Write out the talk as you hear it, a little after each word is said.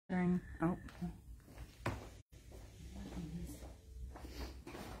Oh.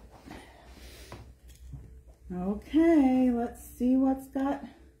 Okay, let's see what's got,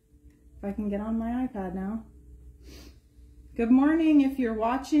 if I can get on my iPad now. Good morning if you're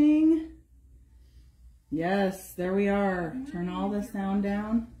watching. Yes, there we are. Turn all the sound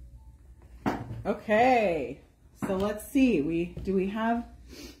down. Okay, so let's see. Do we have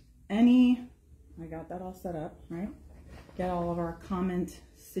any, I got that all set up, right? Get all of our comment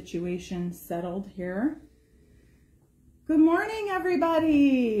situation settled here. Good morning,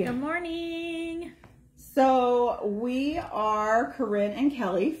 everybody. Good morning. So we are Korin and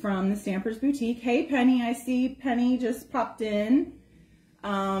Kelly from the Stampers Boutique. Hey, Penny, I see Penny just popped in.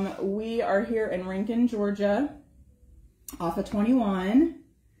 We are here in Rincon, Georgia, off of 21.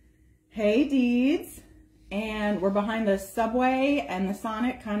 Hey, Deeds. And we're behind the Subway and the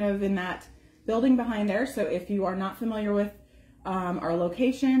Sonic, kind of in that building behind there. So if you are not familiar with our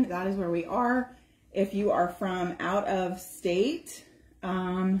location, that is where we are. If you are from out of state,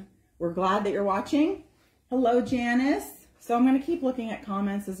 we're glad that you're watching. Hello, Janice. So I'm going to keep looking at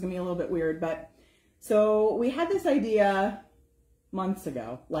comments. This is going to be a little bit weird, but so we had this idea months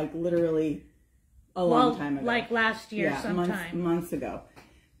ago, like literally a long time ago. Like last year sometime. Months ago,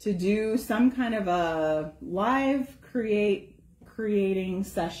 to do some kind of a live creating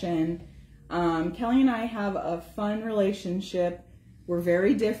session. Kelly and I have a fun relationship. We're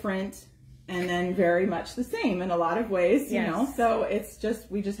very different and then very much the same in a lot of ways, you know, so it's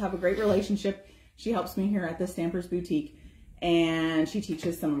just, we just have a great relationship. She helps me here at the Stampers Boutique and she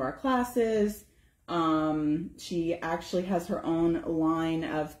teaches some of our classes. She actually has her own line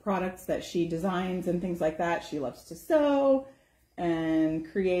of products that she designs and things like that. She loves to sew and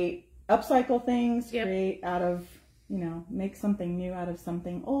upcycle things, create out of, you know, make something new out of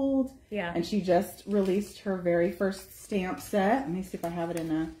something old. Yeah. And she just released her very first stamp set. Let me see if I have it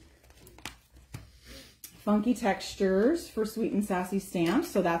in a funky textures for Sweet and Sassy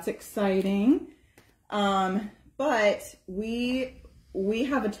stamps. So that's exciting. But we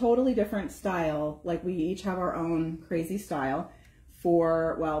have a totally different style. Like we each have our own crazy style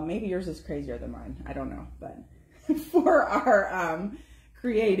for, well, maybe yours is crazier than mine. I don't know, but for our,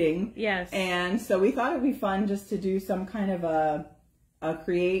 creating. Yes. And so we thought it'd be fun just to do some kind of a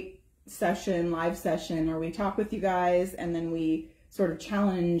create session, live session, where we talk with you guys and then we sort of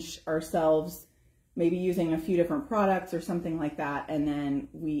challenge ourselves, maybe using a few different products or something like that. And then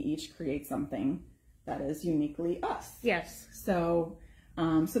we each create something that is uniquely us. Yes. So,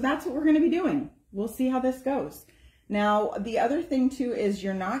 so that's what we're going to be doing. We'll see how this goes. Now, the other thing too is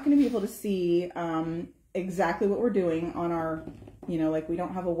you're not going to be able to see exactly what we're doing on our, you know, like we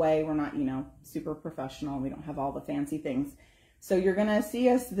don't have a way, we're not, you know, super professional. We don't have all the fancy things. So you're going to see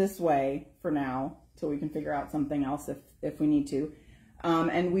us this way for now till we can figure out something else if we need to.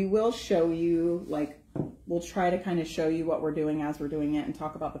 And we will show you, like, we'll try to kind of show you what we're doing as we're doing it and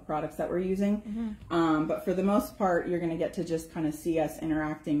talk about the products that we're using. But for the most part, you're going to get to just kind of see us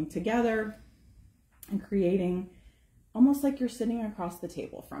interacting together and creating almost like you're sitting across the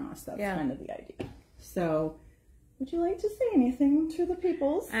table from us. That's kind of the idea. So would you like to say anything to the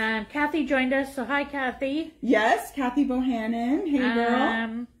peoples? Kathy joined us, so hi, Kathy. Yes, Kathy Bohannon. Hey,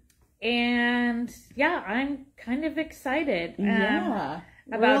 girl. And yeah, I'm kind of excited. Yeah,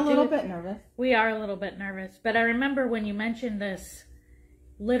 we're a little bit nervous. We are a little bit nervous, but I remember when you mentioned this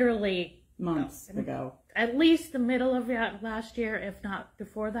literally months ago. At least the middle of last year, if not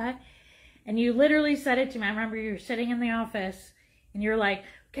before that. And you literally said it to me. I remember you were sitting in the office and you're like,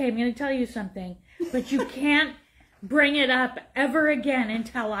 okay, I'm going to tell you something, but you can't bring it up ever again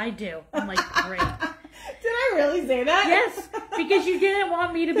until I do. I'm like, great. Did I really say that? Yes, because you didn't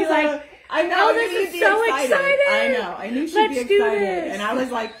want me to be like, I know, oh, this is so exciting. I know, I knew she'd be excited. And I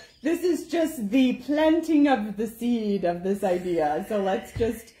was like, this is just the planting of the seed of this idea. So let's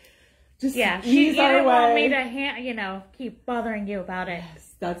just yeah, ease our way. You didn't want me to, you know, keep bothering you about it.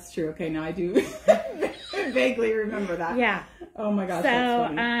 Yes, that's true. Okay, now I do vaguely remember that. Yeah. Oh my gosh,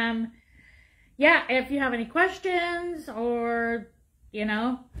 that's funny. Yeah, if you have any questions or, you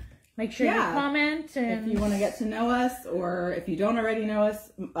know, make sure you comment. And if you want to get to know us, or if you don't already know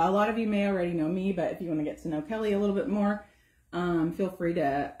us, a lot of you may already know me, but if you want to get to know Kelly a little bit more, feel free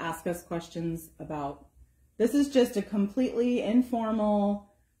to ask us questions about, this is just a completely informal,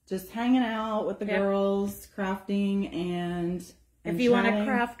 just hanging out with the girls, crafting, and if you want to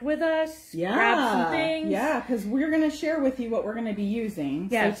craft with us, grab some things. Yeah, because we're going to share with you what we're going to be using.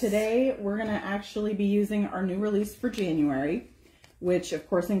 Yes. So today we're going to actually be using our new release for January, which of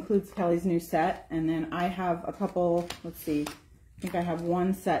course includes Kelly's new set. And then I have a couple, let's see, I think I have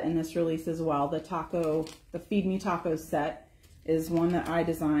one set in this release as well. The Feed Me Tacos set is one that I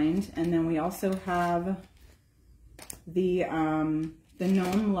designed. And then we also have the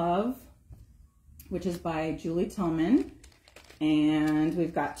Gnome Love, which is by Julie Tillman. And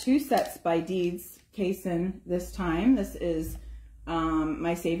we've got 2 sets by Deeds Kaysen this time. This is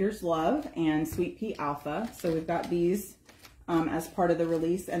My Savior's Love and Sweet Pea Alpha. So we've got these as part of the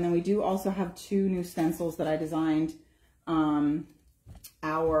release. And then we do also have 2 new stencils that I designed.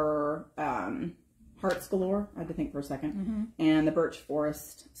 Our Hearts Galore, I had to think for a second, and the Birch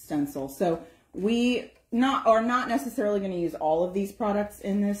Forest stencil. So we are not necessarily going to use all of these products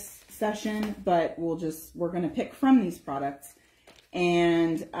in this session, but we're going to pick from these products.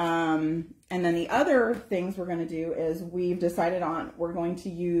 And then the other things we're going to do is we've decided on, we're going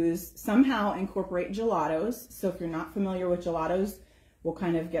to somehow incorporate gelatos. So if you're not familiar with gelatos, we'll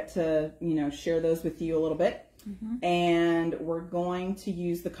kind of get to, share those with you a little bit. And we're going to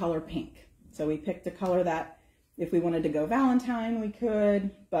use the color pink. So we picked a color that if we wanted to go Valentine, we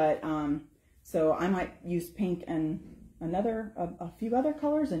could, but, so I might use pink and a few other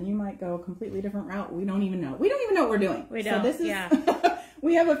colors, and you might go a completely different route. We don't even know. We don't even know what we're doing. We don't. So this is, yeah.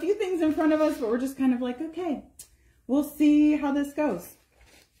 We have a few things in front of us, but we're just kind of like, okay, we'll see how this goes.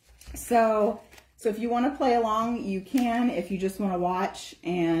 So if you want to play along, you can. If you just want to watch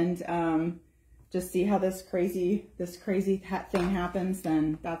and just see how this crazy thing happens,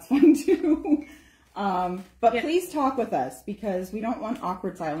 then that's fine too. But please talk with us, because we don't want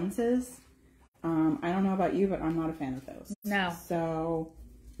awkward silences. I don't know about you, but I'm not a fan of those. No. So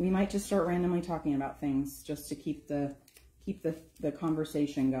we might just start randomly talking about things just to keep the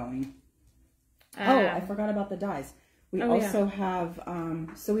conversation going. Oh, I forgot about the dies. We also have,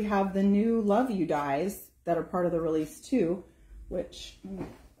 so we have the new Love You dies that are part of the release too, which let me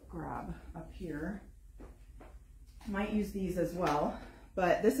grab up here. Might use these as well,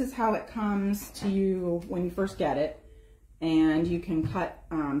 but this is how it comes to you when you first get it. And you can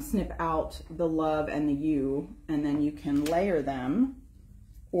snip out the love and the you, and then you can layer them,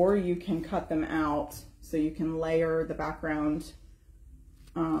 or you can cut them out. So you can layer the background.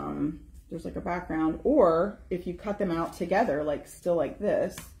 There's like a background, or if you cut them out together, still like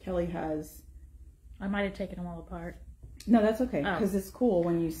this, Kelly has. I might have taken them all apart. No, that's okay, because it's cool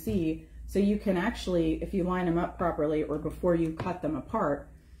when you see. So you can actually, if you line them up properly, or before you cut them apart,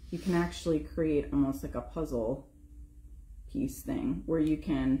 you can actually create almost like a puzzle piece thing where you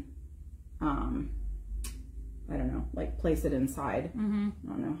can, I don't know, place it inside. I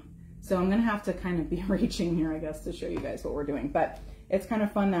don't know. So I'm gonna have to kind of be reaching here, I guess, to show you guys what we're doing. But it's kind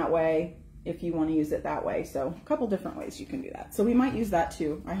of fun that way if you want to use it that way. So a couple different ways you can do that. So we might use that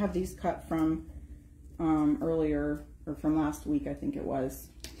too. I have these cut from earlier, or from last week, I think it was.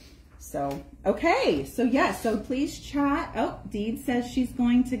 So, okay. So yeah, so please chat. Oh, Deed says she's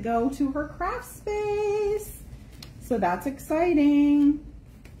going to go to her craft space. So that's exciting.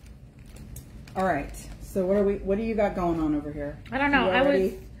 All right. So what do you got going on over here? I don't know.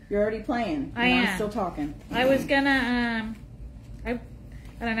 You're already playing. I am. I'm still talking. I was gonna, I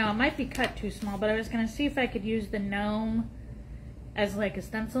don't know. It might be cut too small, but I was gonna see if I could use the gnome as like a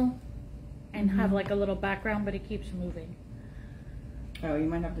stencil and have like a little background, but it keeps moving. Oh, you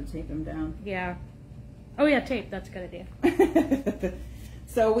might have to tape them down. Yeah. Oh yeah, tape. That's a good idea.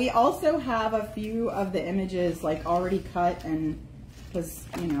 So we also have a few of the images already cut, and because,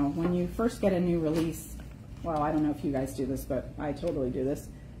 when you first get a new release, well, I don't know if you guys do this, but I totally do this,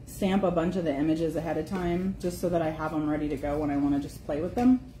 stamp a bunch of the images ahead of time just so that I have them ready to go when I want to just play with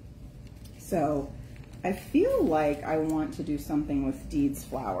them. So I feel like I want to do something with Deed's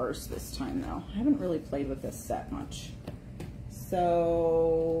flowers this time though. I haven't really played with this set much.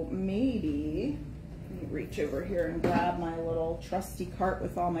 So maybe, let me reach over here and grab my little trusty cart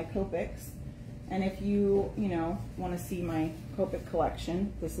with all my Copics. And if you, want to see my Copic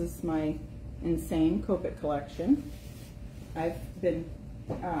collection, this is my insane Copic collection. I've been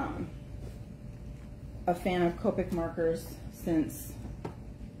a fan of Copic markers since,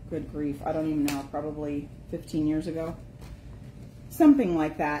 good grief, I don't even know, probably 15 years ago. Something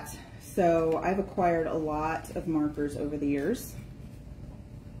like that. So I've acquired a lot of markers over the years.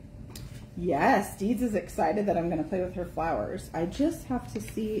 Yes, Deeds is excited that I'm going to play with her flowers. I just have to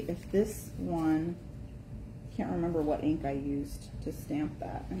see if this one, can't remember what ink I used to stamp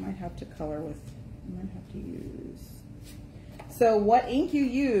that. I might have to color with, I might have to use. So what ink you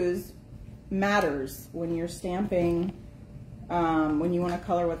use matters when you're stamping, when you want to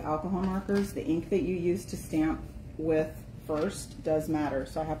color with alcohol markers. The ink that you use to stamp with first does matter.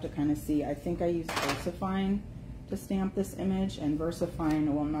 So I have to kind of see. I think I used VersaFine to stamp this image, and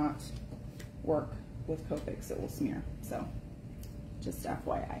VersaFine will not work with Copics. It will smear. So just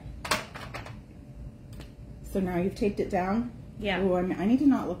FYI. So now you've taped it down. Yeah. Oh, I need to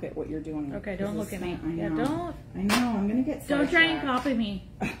not look at what you're doing. Okay, don't look at me. I know. Yeah, don't. I know. I'm gonna get. Don't try and copy me.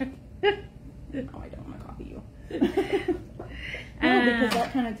 No, I don't want to copy you. No, because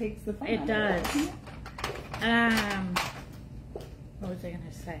that kind of takes the fun out of it. It does. What was I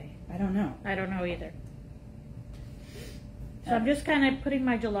gonna say? I don't know. I don't know either. So I'm just kind of putting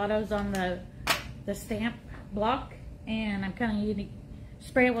my gelatos on the stamp block, and I'm kind of using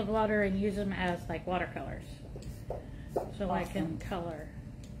spray it with water and use them as like watercolors, so awesome. I can color.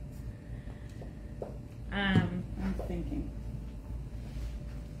 I'm thinking.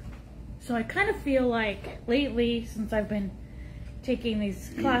 So I kind of feel like lately, since I've been taking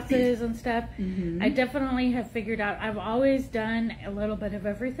these classes and stuff, I definitely have figured out I've always done a little bit of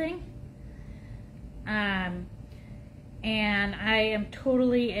everything. And I am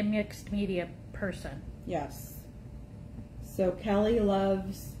totally a mixed media person. Yes. So Kelly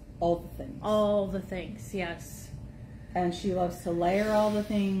loves all the things. All the things, yes. And she loves to layer all the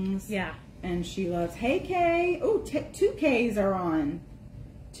things. Yeah. And she loves, hey Kay. Oh, 2 Ks are on.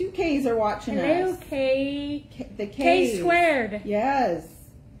 2 Ks are watching us. Hello, K. The Ks. K squared. Yes.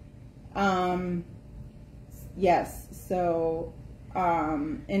 Yes. So,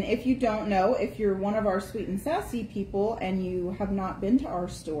 and if you don't know, if you're one of our sweet and sassy people and you have not been to our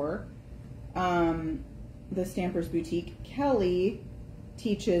store, the Stampers Boutique, Kelly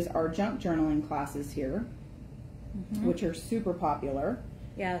teaches our junk journaling classes here, which are super popular.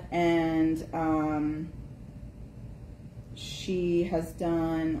 Yeah. And she has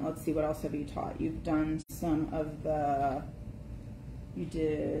done, let's see, what else have you taught? You've done some of the, you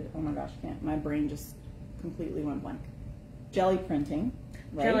did, oh my gosh, my brain just completely went blank. Jelly printing,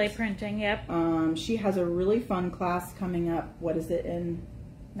 right? Jelly printing, yep. She has a really fun class coming up. What is it, in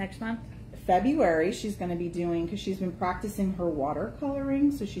next month? February? She's going to be doing, because she's been practicing her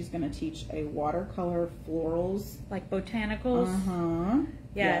watercoloring, so she's going to teach a watercolor florals. Like botanicals?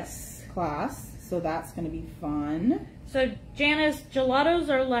 Yes. Class. So that's going to be fun. So Janice, gelatos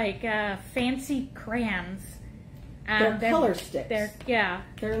are like fancy crayons. They're color sticks. They're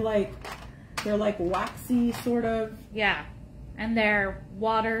They're like waxy sort of. Yeah. And they're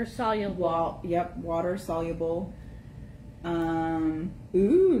water soluble. Yep, water soluble.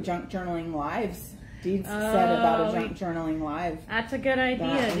 Ooh, junk journaling lives. Deeds said about a junk journaling live. That's a good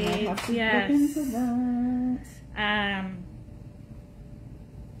idea, Deeds. Yes.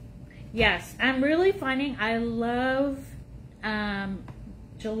 Yes, I'm really finding I love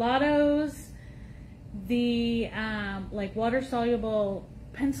gelatos, the like water soluble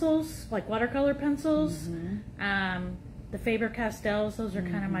pencils, like watercolor pencils, the Faber-Castells, those are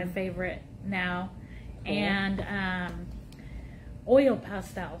kind of my favorite now, and oil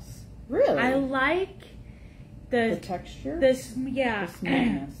pastels. Really? I like the texture? The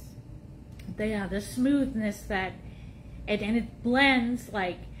smoothness. The smoothness that and it blends,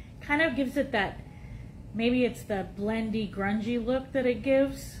 like, kind of gives it that, maybe it's the blendy, grungy look that it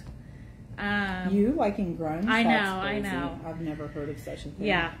gives. You liking grunge? I know, That's crazy. I know. I've never heard of such a thing.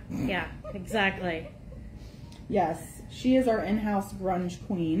 Yeah, exactly. Yes, she is our in-house grunge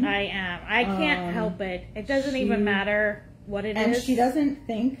queen. I am. I can't help it. It doesn't even matter what it is. And she doesn't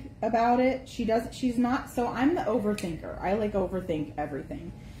think about it. She's not, so I'm the overthinker. I like overthink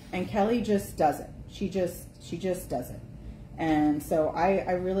everything. And Kelly just does it. She just does it. And so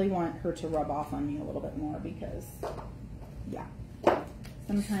I really want her to rub off on me a little bit more because, yeah,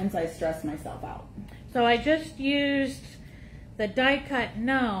 sometimes I stress myself out. So I just used the die cut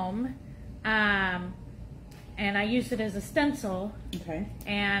gnome, and I used it as a stencil. Okay.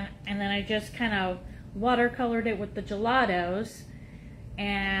 And then I just kind of watercolored it with the gelatos.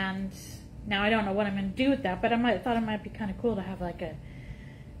 And now I don't know what I'm going to do with that, but I thought it might be kind of cool to have like a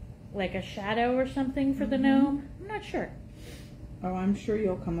shadow or something for the gnome. I'm not sure. Oh, I'm sure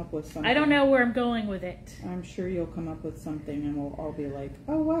you'll come up with something. I don't know where I'm going with it. I'm sure you'll come up with something and we'll all be like,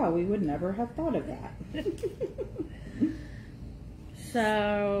 oh wow, we would never have thought of that.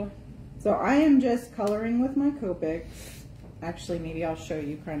 So I am just coloring with my Copics. Actually, maybe I'll show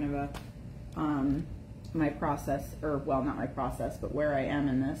you kind of a, my process, or well, not my process, but where I am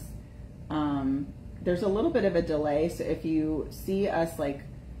in this. There's a little bit of a delay, so if you see us like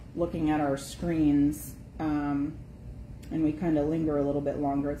looking at our screens, and we kind of linger a little bit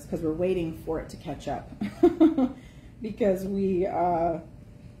longer, it's because we're waiting for it to catch up because we are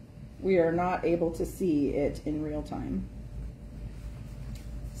not able to see it in real time.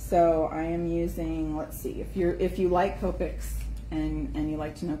 So I am using, let's see, if you like Copics and you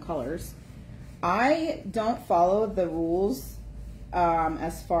like to know colors, I don't follow the rules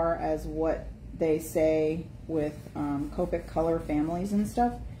as far as what they say with Copic color families and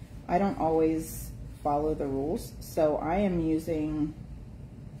stuff. I don't always follow the rules. So I am using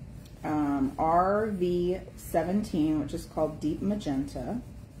RV17, which is called Deep Magenta.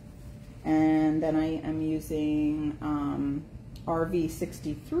 And then I am using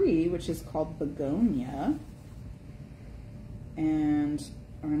RV63, which is called Begonia. And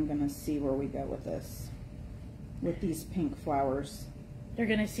I'm going to see where we go with this, with these pink flowers. They're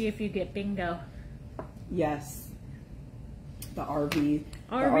going to see if you get bingo. Yes. The RV.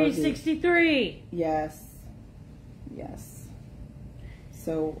 RV63. Yes. Yes.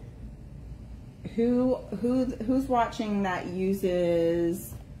 So who's watching that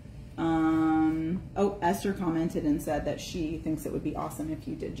uses oh, Esther commented and said that she thinks it would be awesome if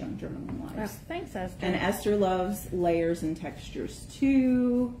you did junk journaling lives. Oh, thanks, Esther. And Esther loves layers and textures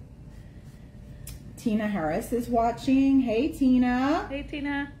too. Tina Harris is watching. Hey, Tina. Hey,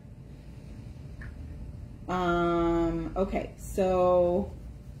 Tina. Okay, so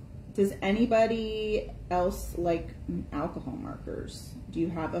does anybody else like alcohol markers? Do you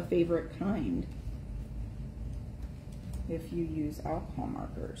have a favorite kind if you use alcohol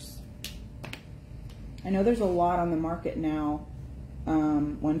markers? I know there's a lot on the market now.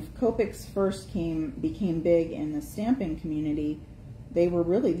 When Copics first became big in the stamping community, they were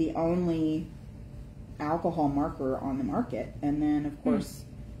really the only alcohol marker on the market. And then, of course,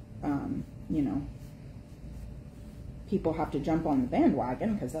 you know, people have to jump on the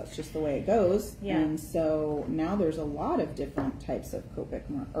bandwagon because that's just the way it goes. Yeah. And so now there's a lot of different types of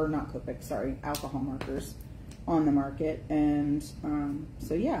alcohol markers on the market. And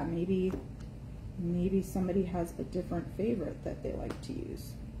so yeah, maybe somebody has a different favorite that they like to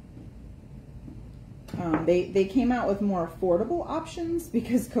use. They came out with more affordable options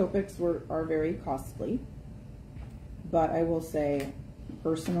because Copics are very costly. But I will say,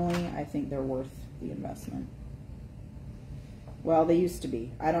 personally, I think they're worth the investment. Well, they used to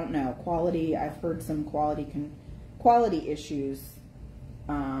be. I don't know. Quality, I've heard some quality issues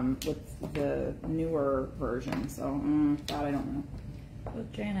with the newer version. So, that I don't know.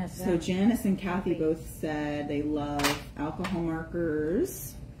 With Janice. So Janice and Kathy both said they love alcohol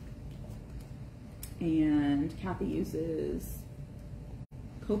markers. And Kathy uses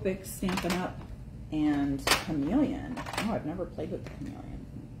Copic, Stampin' Up, and Chameleon. Oh, I've never played with the Chameleon.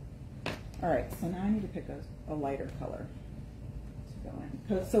 All right, so now I need to pick a lighter color to go in.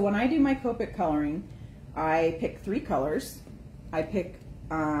 So when I do my Copic coloring, I pick 3 colors. I pick,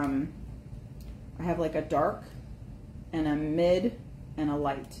 I have like a dark and a mid and a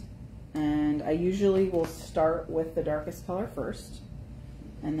light. And I usually will start with the darkest color first.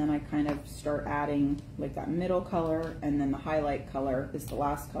 And then I kind of start adding like that middle color, and then the highlight color is the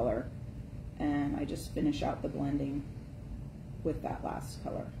last color. And I just finish out the blending with that last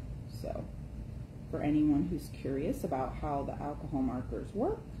color. So for anyone who's curious about how the alcohol markers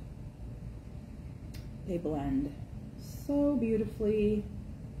work, they blend so beautifully.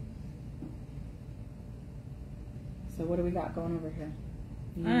 So what do we got going over here?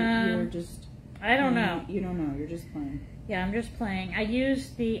 You're just... I don't know. You don't know. You're just playing. Yeah, I'm just playing. I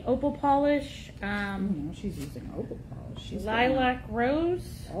used the opal polish. No, she's using opal polish. She's lilac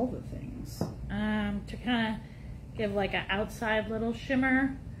rose. All the things. To kind of give like an outside little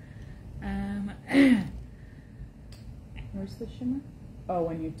shimmer. Where's the shimmer? Oh,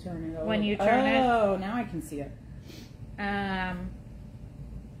 when you turn it over. When you turn it. Oh, now I can see it. I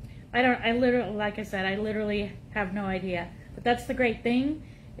literally, like I said, I literally have no idea. But that's the great thing,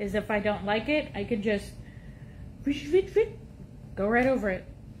 is if I don't like it, I can just go right over it.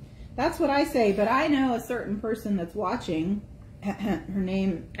 That's what I say, but I know a certain person that's watching. Her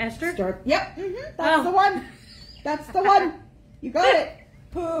name... Esther? Yep, that's the one. That's the one. You got it.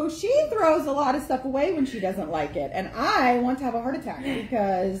 Who, she throws a lot of stuff away when she doesn't like it. And I want to have a heart attack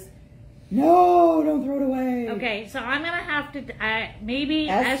because... No, don't throw it away. Okay, so I'm going to have to, maybe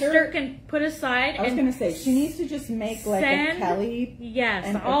Esther can put aside. I was going to say, she needs to just make like a Kellie. Yes,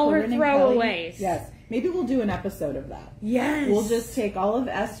 and all her throwaways. Yes, maybe we'll do an episode of that. Yes. We'll just take all of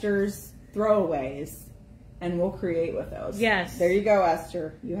Esther's throwaways and we'll create with those. Yes. There you go,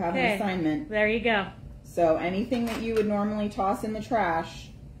 Esther. You have an assignment. There you go. So anything that you would normally toss in the trash,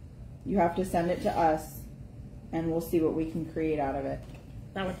 you have to send it to us and we'll see what we can create out of it.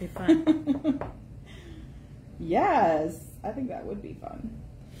 That would be fun. Yes, I think that would be fun.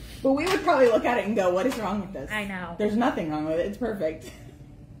 But we would probably look at it and go, what is wrong with this? I know. There's nothing wrong with it. It's perfect.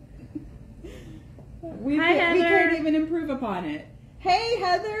 We Hi, Heather. can't even improve upon it. Hey,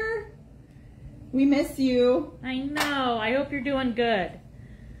 Heather. We miss you. I know. I hope you're doing good.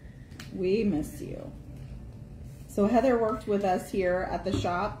 We miss you. So Heather worked with us here at the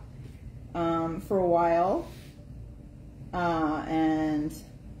shop for a while. And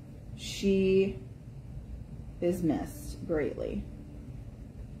she is missed greatly.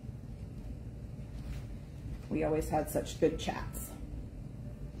 We always had such good chats.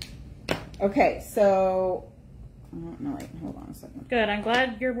 Okay, so, no, wait, hold on a second. Good, I'm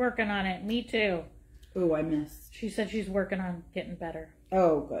glad you're working on it. Me too. Ooh, I missed. She said she's working on getting better.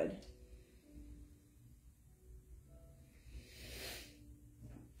 Oh, good.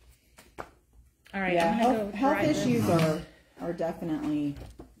 All right. Yeah, I'm health issues are definitely,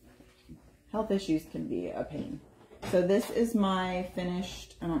 health issues can be a pain. So this is my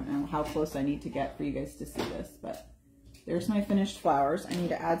finished, I don't know how close I need to get for you guys to see this, but there's my finished flowers. I need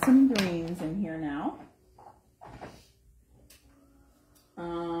to add some greens in here now.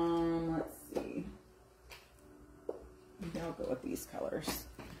 Let's see. Maybe I'll go with these colors.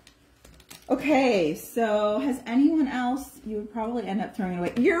 Okay, so has anyone else, you would probably end up throwing it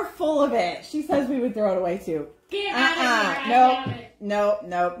away. You're full of it. She says we would throw it away too. Get out of here.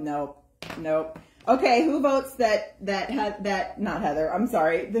 Nope. Okay, who votes not Heather, I'm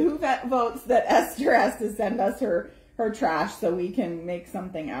sorry. Who votes that Esther has to send us her trash so we can make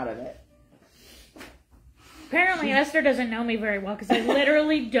something out of it? Apparently Esther doesn't know me very well because I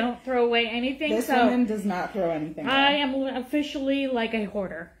literally don't throw away anything. This woman does not throw anything away. I am officially like a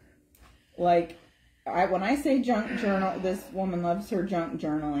hoarder. Like, when I say junk journal, this woman loves her junk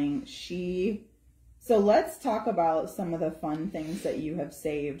journaling. So let's talk about some of the fun things that you have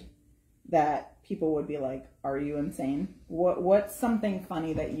saved that people would be like, are you insane? What's something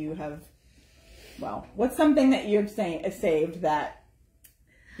funny that you have, what's something that you've saved that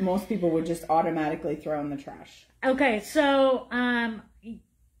most people would just automatically throw in the trash? Okay, so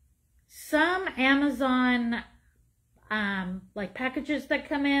some Amazon like packages that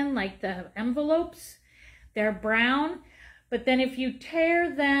come in, like the envelopes, they're brown, but then if you tear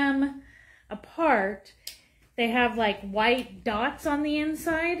them apart, they have like white dots on the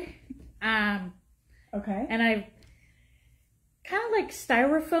inside. Okay. And I've kind of like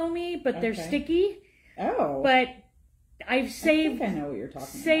styrofoamy, but they're sticky. Oh. But I've saved. I know what you're talking about.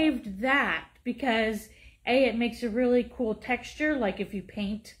 Saved that because it makes a really cool texture, like if you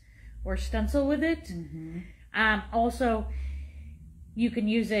paint or stencil with it. Mm-hmm. Also, you can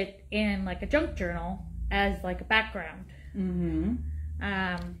use it in like a junk journal as like a background. Mm-hmm.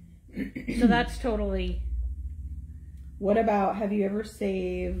 So that's totally. What about, have you ever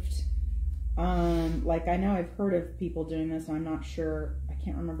saved, like I know I've heard of people doing this, I'm not sure, I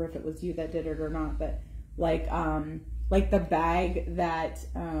can't remember if it was you that did it or not, but like the bag that,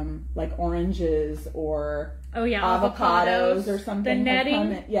 like oranges or avocados or something. The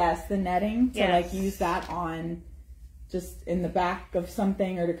netting. Yes, the netting. Yes. To like use that on just in the back of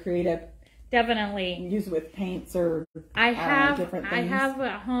something or to create definitely use with paints or different things. I have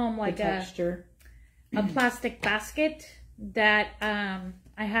at home like a plastic basket that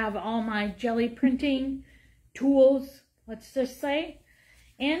I have all my jelly printing tools, let's just say,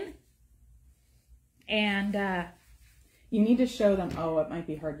 in. And you need to show them. Oh, it might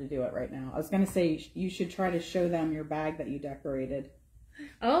be hard to do it right now. I was going to say you should try to show them your bag that you decorated.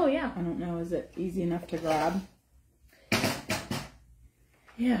 Oh, yeah. I don't know. Is it easy enough to grab?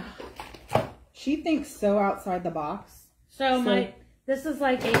 Yeah. She thinks so outside the box. So this is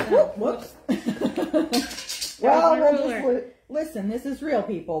like a... Whoops. Well, we'll just listen. This is real,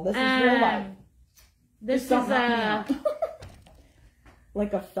 people. This is real life. This is a...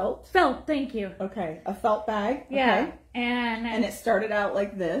 Like a felt? Felt, thank you. Okay, a felt bag. Yeah. Okay. And it started out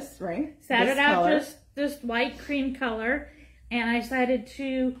like this, right? Started out just this white cream color. And I decided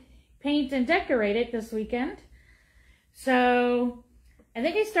to paint and decorate it this weekend. So I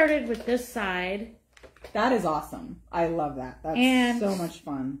think I started with this side. That is awesome. I love that. That's so much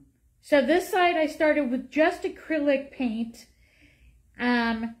fun. So this side I started with just acrylic paint.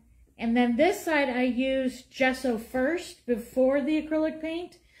 And then this side I used gesso first before the acrylic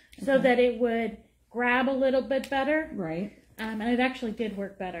paint so that it would grab a little bit better. Right. And it actually did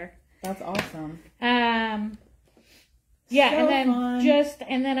work better. That's awesome. Yeah, so and then fun.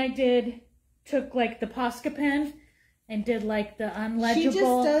 and then I took like the Posca pen and did like the unlegible. She just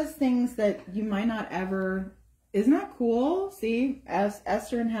does things that you might not ever. Isn't that cool? See, as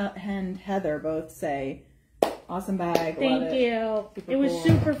Esther and Heather both say, awesome bag. Thank you. Super it was cool.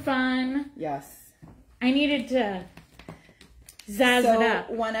 super fun. Yes. I needed to zazz it up.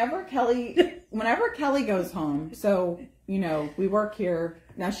 Whenever Kelly goes home, so you know we work here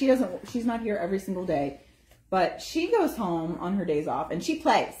now. She's not here every single day, but she goes home on her days off and she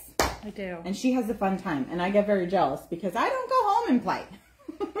plays. I do. And she has a fun time, and I get very jealous because I don't go home and play.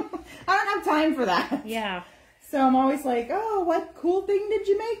 I don't have time for that. Yeah. So I'm always like, oh, what cool thing did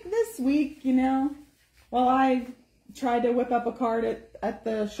you make this week, you know? Well, I tried to whip up a card at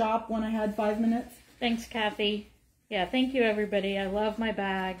the shop when I had 5 minutes. Thanks, Kathy. Yeah, thank you, everybody. I love my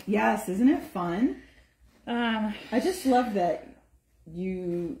bag. Yes, isn't it fun? I just love that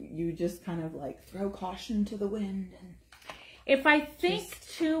you just kind of like throw caution to the wind. And if I think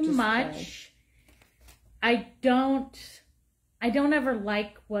too much, I don't ever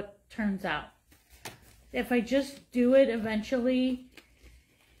like what turns out. If I just do it eventually.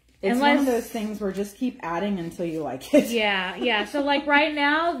 It's one of those things where just keep adding until you like it. Yeah. So like right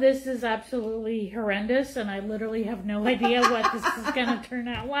now, this is absolutely horrendous, and I literally have no idea what this is going to turn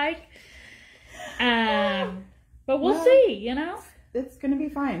out like. But we'll see, you know? It's going to be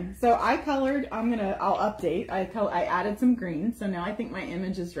fine. So I colored, I'll update. I added some green, so now I think my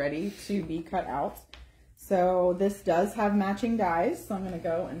image is ready to be cut out. So this does have matching dyes, so I'm going to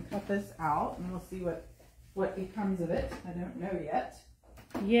go and cut this out, and we'll see what becomes of it. I don't know yet.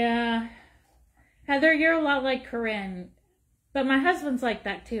 Yeah. Heather, you're a lot like Korin, but my husband's like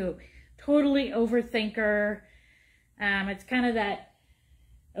that too. Totally overthinker. It's kind of that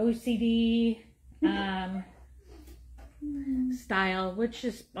OCD style, which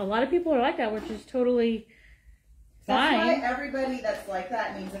is, a lot of people are like that, which is totally fine. That's why everybody that's like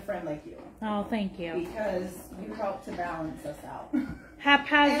that needs a friend like you. Oh, thank you. Because you help to balance us out.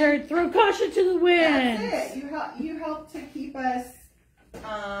 Haphazard, throw caution to the wind. That's it. You help to keep us,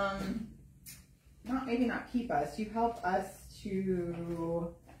 not keep us. You help us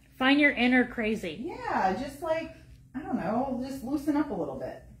to find your inner crazy. Yeah, just like, I don't know, just loosen up a little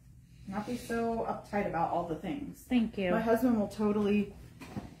bit. Not be so uptight about all the things. Thank you. My husband will totally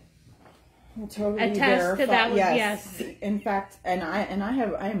attest verify. to that. Yes. In fact, I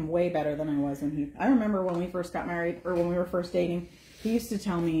am way better than I was when I remember when we first got married, or when we were first dating, he used to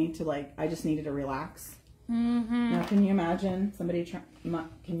tell me to, like, I just needed to relax. Mm-hmm. Now, can you imagine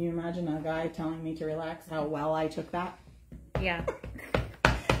can you imagine a guy telling me to relax, how well I took that? Yeah.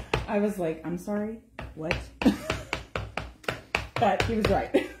 I was like, I'm sorry, what? But he was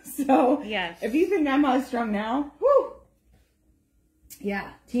right. So, yes. If you think I'm high strung now, whoo! Yeah,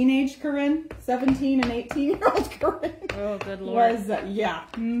 teenage Korin, 17 and 18-year-old Korin. Oh, good Lord. Was, yeah.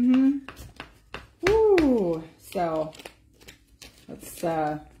 Mm-hmm. Woo! So, that's,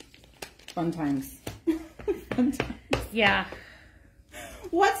 fun times. Fun times. Yeah.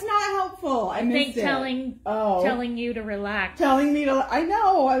 What's not helpful? I think telling you to relax. Telling me to, I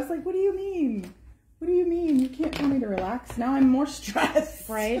know. I was like, what do you mean? What do you mean? You can't tell me to relax. Now I'm more stressed.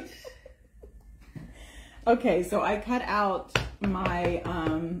 Right. Okay, so I cut out my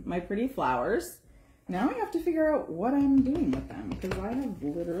my pretty flowers. Now I have to figure out what I'm doing with them, because I have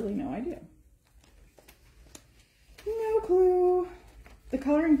literally no idea. No clue. The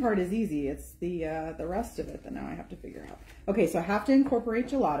coloring part is easy. It's the rest of it that now I have to figure out. Okay, so I have to incorporate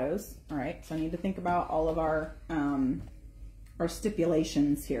gelatos. All right, so I need to think about all of our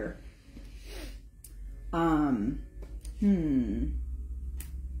stipulations here.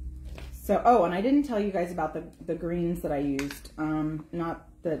 So, oh, and I didn't tell you guys about the greens that I used. Not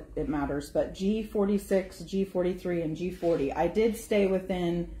that it matters, but G46, G43, and G40. I did stay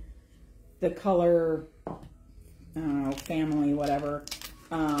within the color family, whatever,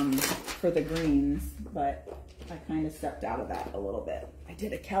 for the greens, but I kind of stepped out of that a little bit. I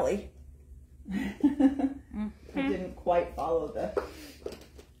did a Kellie. I didn't quite follow the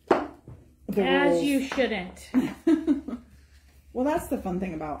as rules. You shouldn't. Well, that's the fun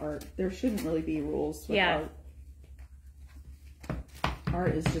thing about art. There shouldn't really be rules with art.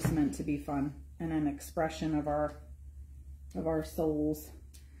 Art is just meant to be fun and an expression of our souls.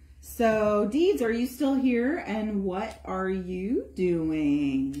 So, Deeds, are you still here? And what are you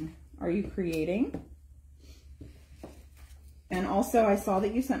doing? Are you creating? And also, I saw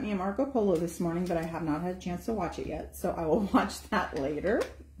that you sent me a Marco Polo this morning, but I have not had a chance to watch it yet. So I will watch that later.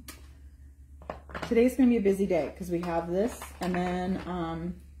 Today's going to be a busy day because we have this, and then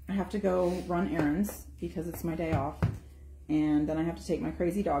I have to go run errands because it's my day off, and then I have to take my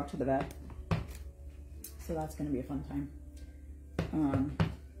crazy dog to the vet. So that's going to be a fun time.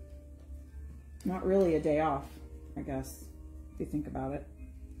 Not really a day off, I guess, if you think about it.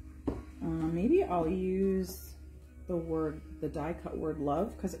 Maybe I'll use the die cut word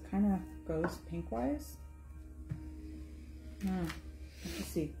love, because it kind of goes pink-wise. Let's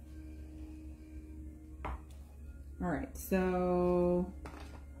see. All right, so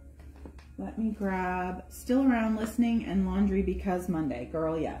let me grab Still Around, Listening, and Laundry Because Monday.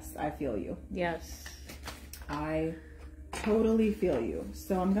 Girl, yes, I feel you. Yes. I totally feel you.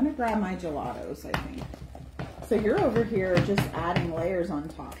 So I'm gonna grab my gelatos, I think. So you're over here just adding layers on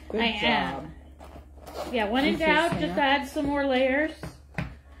top. Good job. Am. Yeah, when in doubt, just add some more layers.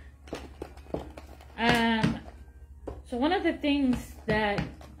 So one of the things that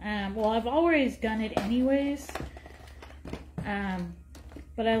Well, I've always done it anyways.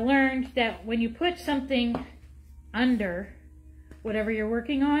 But I learned that when you put something under whatever you're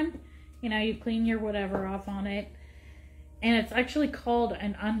working on, you know, you clean your whatever off on it, and it's actually called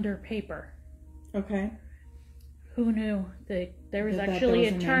an under paper. Okay. Who knew that there was actually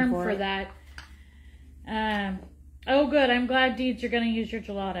a term for that? Oh, good. I'm glad, Deeds, you're going to use your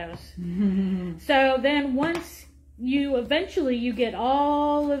gelatos. So then once you eventually get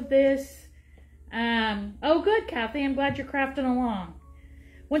all of this. Oh, good, Kathy. I'm glad you're crafting along.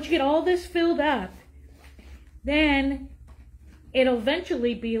 Once you get all this filled up, then it'll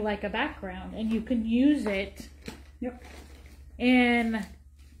eventually be like a background, and you can use it in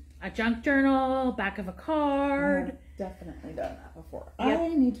a junk journal, back of a card. I've definitely done that before. Yep. I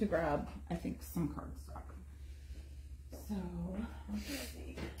need to grab, I think, some cardstock. So, let's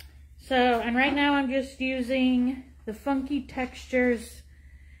see. So, and right now I'm just using the Funky Textures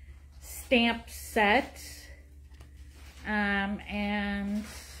stamp set. And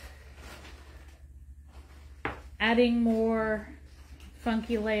adding more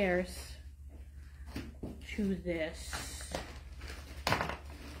funky layers to this. Oh,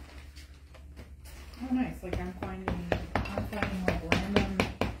 nice. Like I'm finding like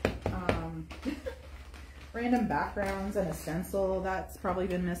random backgrounds and a stencil that's probably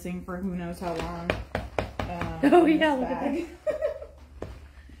been missing for who knows how long. Oh yeah, look at that.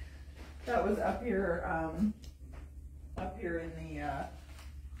 That was up here in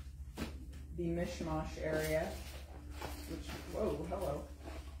the mishmash area. Which, whoa, hello.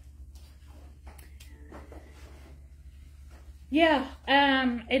 Yeah,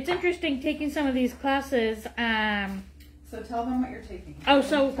 it's interesting taking some of these classes. So tell them what you're taking. Oh,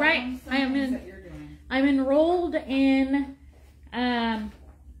 so right, I'm enrolled in.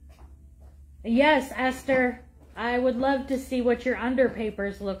 Yes, Esther, I would love to see what your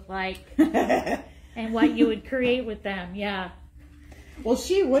underpapers look like and what you would create with them. Yeah. Well,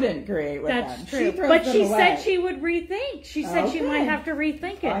 she wouldn't create with them. That's true. She throws But them she away. said she would rethink. She said she might have to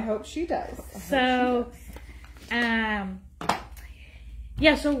rethink it. I hope she does.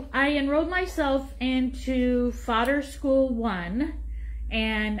 Yeah, so I enrolled myself into Fodder School 1,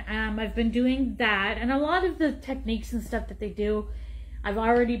 and I've been doing that. And a lot of the techniques and stuff that they do, I've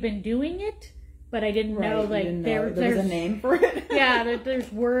already been doing it, but I didn't know, like, there's a name for it. Yeah, that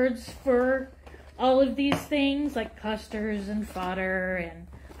there's words for all of these things, like clusters and fodder and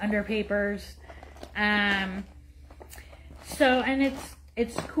underpapers. So, and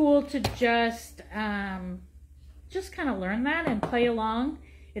it's cool to just kind of learn that and play along.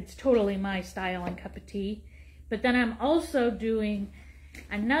 It's totally my style and cup of tea. But then I'm also doing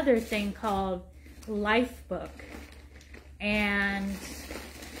another thing called Life Book. And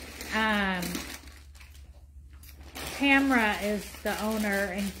Tamra is the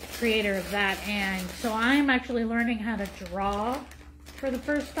owner and creator of that. And so I'm actually learning how to draw for the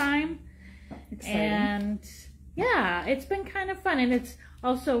first time. Exciting. And yeah, it's been kind of fun. And it's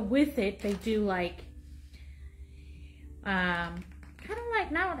also with it, they do like, kind of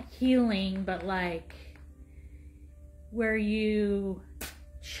like not healing, but like where you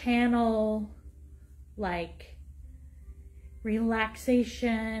channel like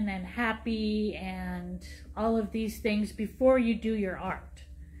relaxation and happy and all of these things before you do your art.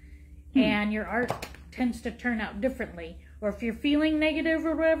 And your art tends to turn out differently. Or if you're feeling negative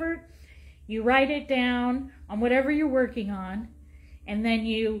or whatever, you write it down on whatever you're working on, and then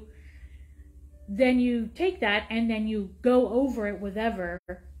you take that and then you go over it with whatever,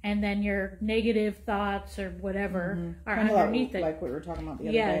 and then your negative thoughts or whatever are kind of underneath it. Like what we were talking about the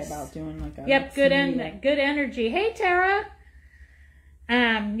other day about doing like a good energy. Hey Tara.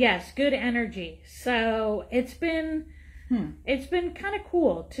 Yes, good energy. So it's been kind of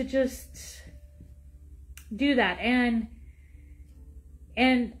cool to just do that, and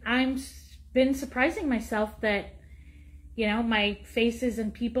I'm been surprising myself that, you know, my faces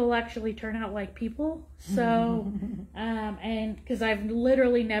and people actually turn out like people. So, and because I've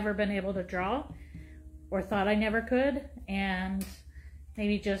literally never been able to draw or thought I never could, and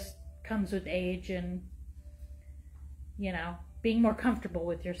maybe just comes with age and, you know, being more comfortable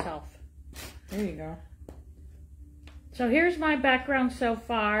with yourself. There you go. So here's my background so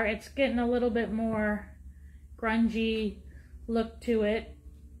far. It's getting a little bit more grungy look to it.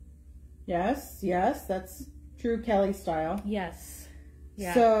 Yes, that's true Kelly style. Yes.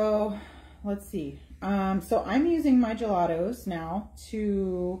 Yeah. So let's see. So I'm using my gelatos now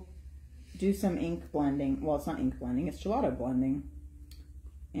to do some ink blending. Well, it's not ink blending, it's gelato blending.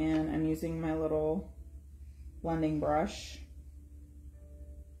 And I'm using my little blending brush.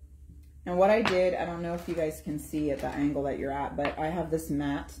 And what I did, I don't know if you guys can see at the angle that you're at, but I have this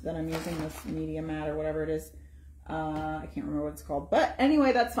mat that I'm using, this media mat or whatever it is. I can't remember what it's called, but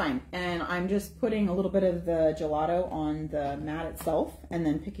anyway, that's fine. And I'm just putting a little bit of the gelato on the mat itself and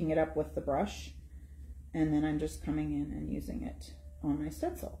then picking it up with the brush. And then I'm just coming in and using it on my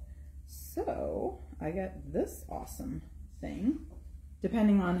stencil. So I get this awesome thing,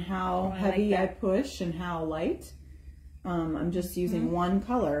 depending on how heavy I push and how light. I'm just using one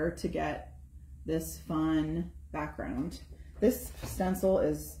color to get this fun background. This stencil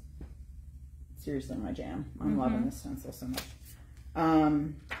is seriously my jam. I'm loving this stencil so much.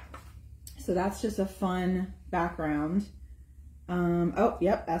 So that's just a fun background. Oh,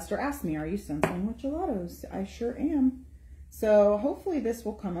 yep, Esther asked me, are you stenciling with gelatos? I sure am. So hopefully this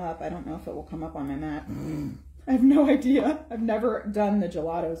will come up. I don't know if it will come up on my mat. I have no idea. I've never done the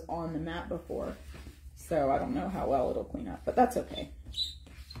gelatos on the mat before. So I don't know how well it'll clean up, but that's okay.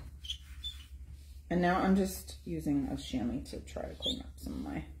 And now I'm just using a chamois to try to clean up some of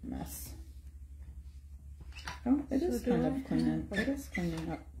my mess. Oh, it is kind of cleaning. It is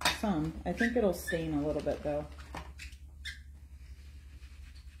cleaning up some. I think it'll stain a little bit though.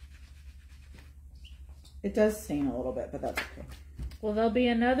 It does stain a little bit, but that's okay. Well, there'll be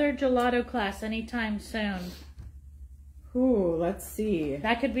another gelato class anytime soon. Ooh, let's see.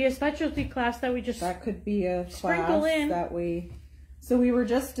 That could be a specialty class that we just That could be a sprinkle class in. that we... So we were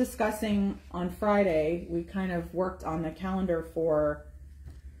just discussing on Friday, we kind of worked on the calendar for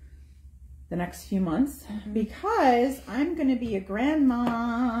the next few months because I'm going to be a grandma.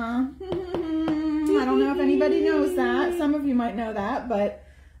 I don't know if anybody knows that. Some of you might know that, but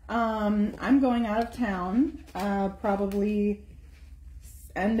I'm going out of town probably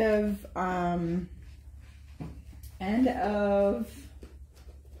end of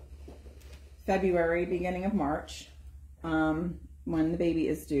February, beginning of March, when the baby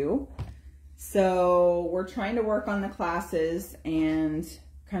is due. So we're trying to work on the classes and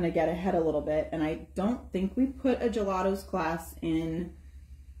kind of get ahead a little bit. And I don't think we put a gelatos class in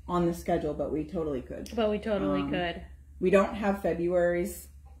on the schedule, but we totally could. But we totally could. We don't have February's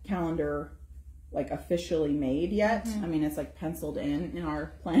calendar like officially made yet. I mean, it's like penciled in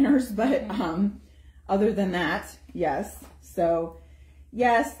our planners, but other than that, yes. So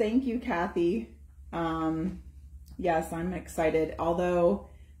yes, thank you, Kathy. Yes, I'm excited, although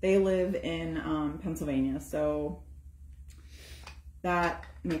they live in Pennsylvania, so that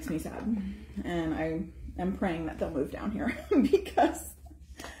makes me sad. And I am praying that they'll move down here because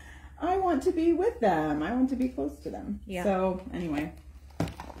I want to be with them. I want to be close to them. Yeah. So anyway,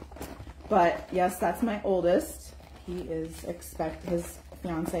 but yes, that's my oldest. He is his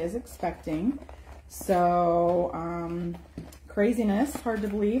fiance is expecting. So, craziness, hard to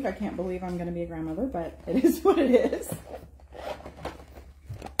believe. I can't believe I'm going to be a grandmother, but it is what it is.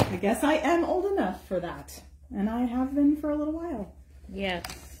 I guess I am old enough for that. And I have been for a little while. Yes.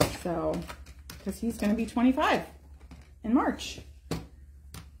 So, because he's going to be 25 in March.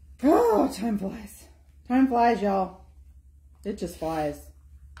 Oh, time flies. Time flies, y'all. It just flies.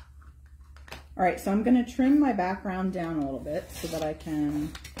 All right, so I'm going to trim my background down a little bit so that I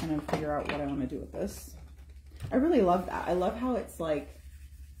can kind of figure out what I want to do with this. I really love that. I love how it's like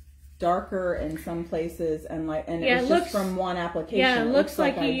darker in some places and like, and yeah, it was just from one application. Yeah, it looks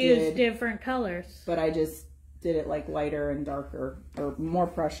like you used did, different colors. But I just did it like lighter and darker, or more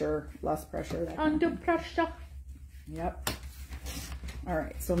pressure, less pressure. That Under pressure. Yep. All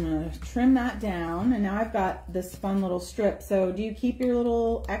right, so I'm gonna trim that down, and now I've got this fun little strip. So do you keep your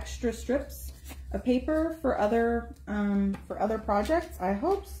little extra strips of paper for other projects? I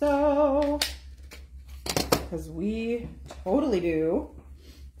hope so, because we totally do,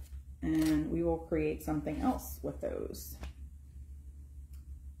 and we will create something else with those.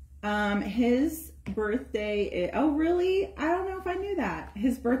 His birthday is, oh really? I don't know if I knew that.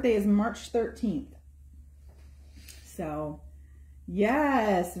 His birthday is March 13th. So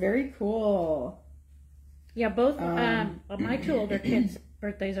yes, very cool. Yeah, both my two older kids'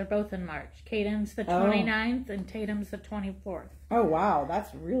 birthdays are both in March. Caden's the 29th and Tatum's the 24th. Oh wow,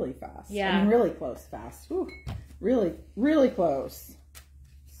 that's really fast. Yeah. I mean, really close fast. Whew. Really, really close.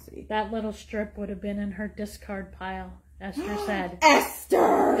 Let's see. That little strip would have been in her discard pile, Esther said.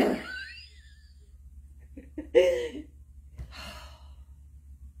 Esther!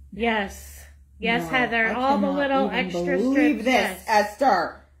 Yes. Yes, No, Heather. I All the cannot little even extra believe strips. This, yes.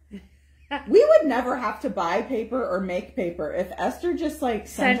 Esther. We would never have to buy paper or make paper. If Esther just like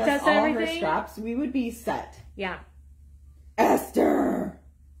sent us all everything? her scraps, we would be set. Yeah. Esther.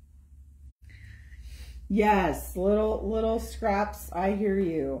 Yes, little scraps. I hear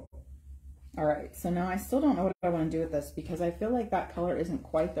you. All right, so now I still don't know what I want to do with this because I feel like that color isn't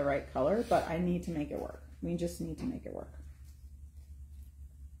quite the right color, but I need to make it work. We just need to make it work.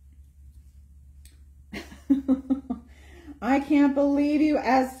 I can't believe you,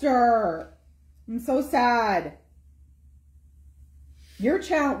 Esther. I'm so sad. We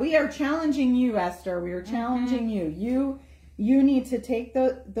are challenging you, Esther. We are challenging you. You need to take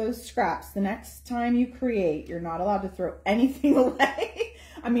those scraps. The next time you create, you're not allowed to throw anything away.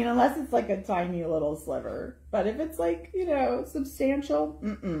 I mean, unless it's like a tiny little sliver. But if it's like, you know, substantial,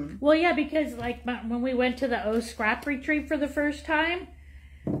 Well, yeah, because like when we went to the O Scrap Retreat for the first time,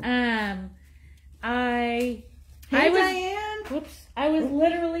 I was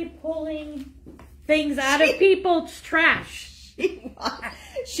literally pulling things out of people's trash.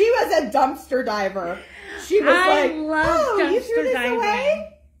 She was a dumpster diver. She was like, "Oh, you threw this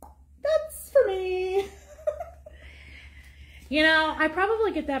away? That's for me." You know, I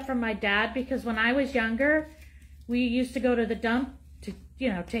probably get that from my dad because when I was younger, we used to go to the dump to, you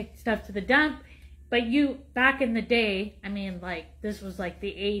know, take stuff to the dump. But back in the day, I mean, like, this was like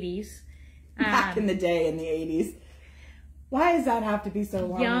the 80s. Back in the day, in the 80s. Why does that have to be so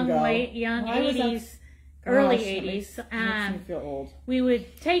long ago? Young 80s, early 80s. Makes me feel old. We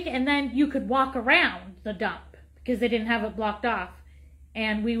would take, and then you could walk around the dump because they didn't have it blocked off.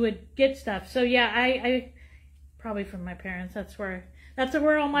 And we would get stuff. So, yeah, I probably from my parents. That's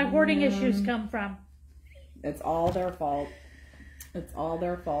where all my hoarding issues come from. It's all their fault. It's all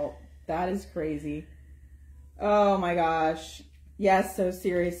their fault. That is crazy. Oh my gosh. Yes, so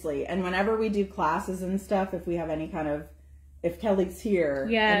seriously. And whenever we do classes and stuff, if we have any kind of, if Kellie's here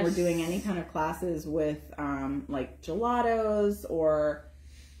and we're doing any kind of classes with like gelatos or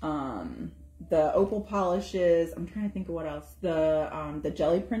the opal polishes, I'm trying to think of what else. The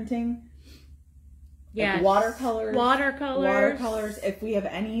jelly printing. Yes. Like watercolors. Watercolors. If we have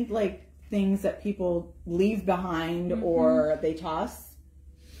any like things that people leave behind or they toss,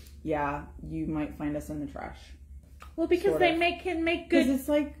 yeah, you might find us in the trash. Well, because they can make good. Because it's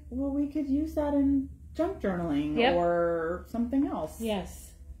like, well, we could use that in junk journaling or something else.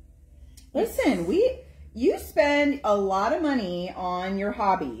 Yes. Listen, you spend a lot of money on your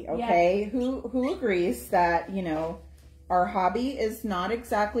hobby, okay? Yes. Who agrees that, you know, our hobby is not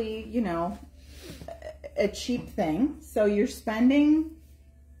exactly, you know, a cheap thing. So you're spending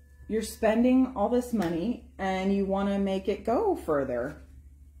all this money and you want to make it go further.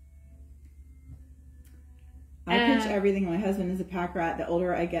 I pitch everything. My husband is a pack rat. The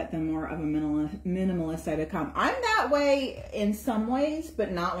older I get, the more of a minimalist I become. I'm that way in some ways,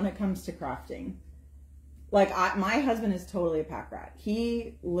 but not when it comes to crafting. Like, my husband is totally a pack rat.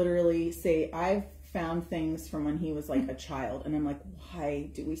 He literally I've found things from when he was like a child, and I'm like, why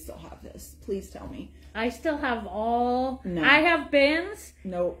do we still have this? Please tell me. I still have I have bins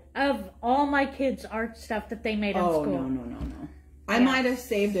of all my kids' art stuff that they made in school. No. I might have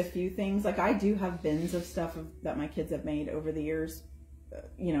saved a few things. Like, I do have bins of stuff that my kids have made over the years,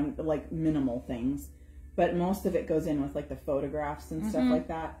 you know, like minimal things. But most of it goes in with like the photographs and stuff like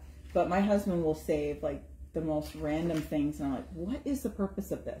that. But my husband will save like the most random things. And I'm like, what is the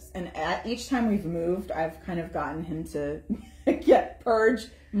purpose of this? And each time we've moved, I've kind of gotten him to purge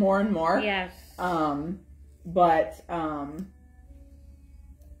more and more. Yes.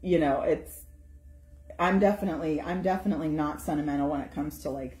 You know, I'm definitely not sentimental when it comes to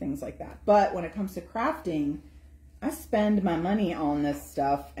like things like that. But when it comes to crafting, I spend my money on this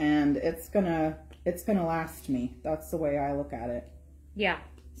stuff and it's gonna last me. That's the way I look at it. Yeah.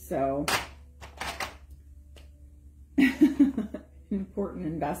 So important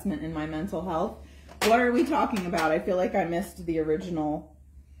investment in my mental health. What are we talking about? I feel like I missed the original,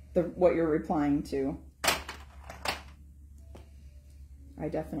 what you're replying to. I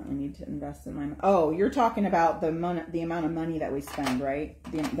definitely need to invest in my... Oh, you're talking about the amount of money that we spend, right?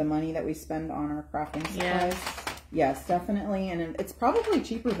 The money that we spend on our crafting supplies. Yes, definitely. And it's probably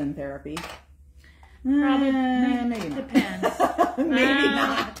cheaper than therapy. Probably. Maybe not. Depends. Maybe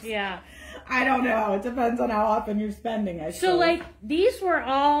not. Yeah. I don't know. It depends on how often you're spending, I suppose. So, like, these were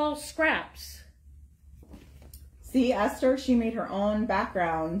all scraps. See, Esther, she made her own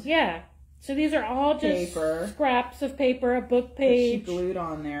background. Yeah. So these are all just scraps of paper, a book page. That she glued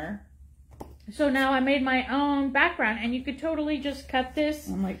on there. So now I made my own background, and you could totally just cut this.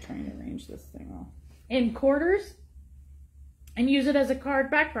 I'm like trying to arrange this thing all in quarters and use it as a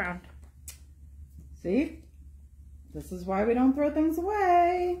card background. See? This is why we don't throw things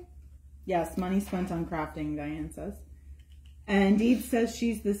away. Yes, money spent on crafting, Diane says. And Deed says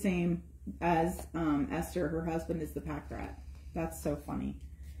she's the same as Esther. Her husband is the pack rat. That's so funny.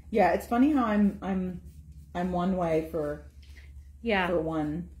 Yeah, it's funny how I'm one way for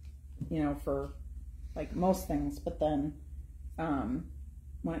one you know, for like most things. But then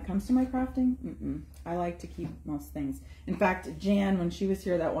when it comes to my crafting, I like to keep most things. In fact, Jan, when she was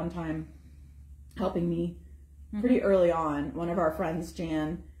here that one time helping me pretty early on, one of our friends,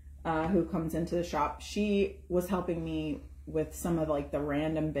 Jan, who comes into the shop, she was helping me with some of like the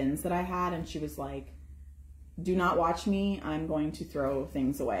random bins that I had, and she was like, do not watch me, I'm going to throw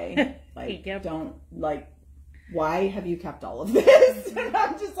things away. Like, don't, like, why have you kept all of this? And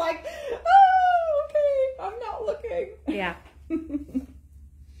I'm just like, oh, okay, I'm not looking. Yeah.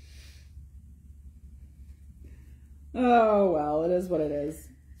 Oh, well, it is what it is.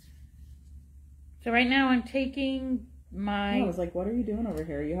 So right now I'm taking my... I was like, what are you doing over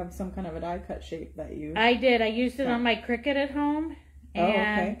here? You have some kind of a die cut shape that you... I did. I used it on my Cricut at home.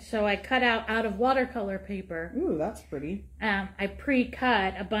 And okay. so I cut out of watercolor paper. Ooh, that's pretty. I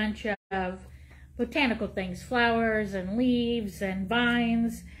pre-cut a bunch of botanical things, flowers and leaves and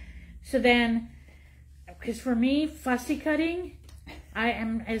vines. So then, because for me, fussy cutting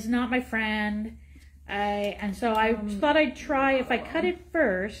is not my friend. And so I thought I'd try, if I cut it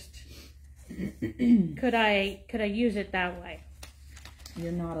first, could I use it that way?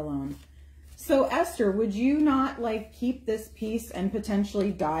 You're not alone. So Esther, would you not like keep this piece and potentially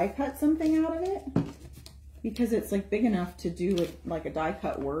die cut something out of it? Because it's like big enough to do like a die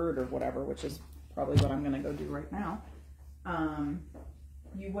cut word or whatever, which is probably what I'm gonna go do right now.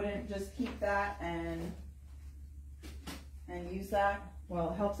 You wouldn't just keep that and use that?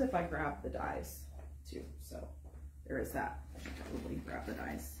 Well, it helps if I grab the dies too. So there is that. I should probably grab the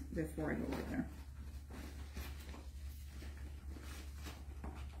dies before I go over there.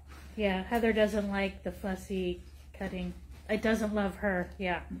 Yeah, Heather doesn't like the fussy cutting. It doesn't love her.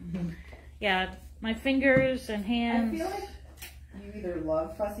 Yeah. Yeah, my fingers and hands. I feel like you either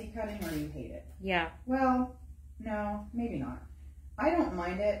love fussy cutting or you hate it. Yeah. Well, no, maybe not. I don't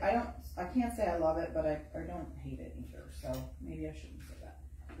mind it. I can't say I love it, but I don't hate it either. So maybe I shouldn't say that.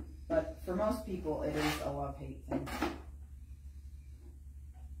 But for most people, it is a love-hate thing.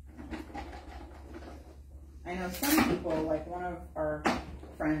 I know some people, like one of our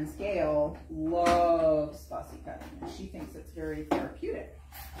friends, Gail, loves fussy cutting, and she thinks it's very therapeutic.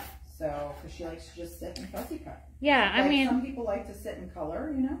 So, because she likes to just sit and fussy cut. Yeah, like I mean, some people like to sit and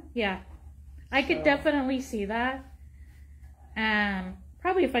color, you know. Yeah, I could definitely see that.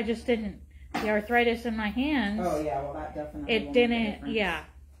 Probably if I just didn't the arthritis in my hands. Oh yeah, well that definitely. It didn't. Yeah.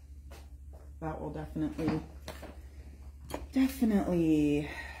 That will definitely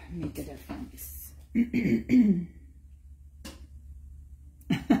make a difference.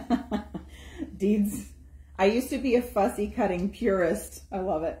 Deeds. I used to be a fussy cutting purist. I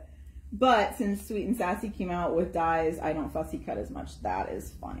love it. But since Sweet and Sassy came out with dies, I don't fussy cut as much. That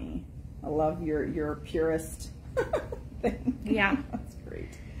is funny. I love your purist thing. Yeah. That's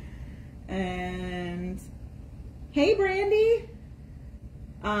great. And hey, Brandy.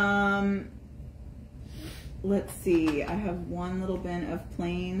 Let's see. I have one little bin of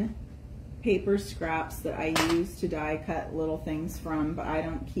plain paper scraps that I use to die cut little things from, but I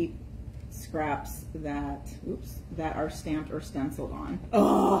don't keep scraps that are stamped or stenciled on.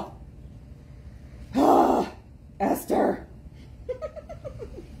 Oh, Esther.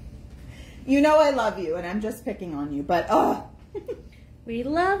 You know I love you, and I'm just picking on you, but we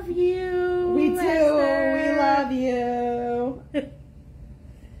love you. We do. Esther. We love you.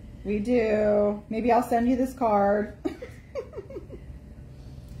 We do. Maybe I'll send you this card.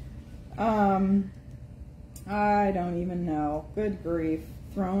 I don't even know. Good grief.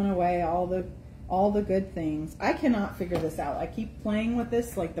 Throwing away all the good things. I cannot figure this out. I keep playing with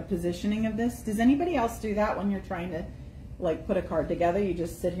this, like the positioning of this. Does anybody else do that when you're trying to like put a card together? You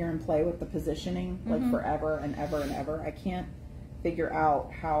just sit here and play with the positioning like forever and ever and ever. I can't figure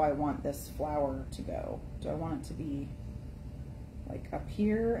out how I want this flower to go. Do I want it to be like up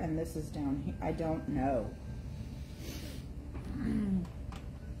here and this is down here? I don't know.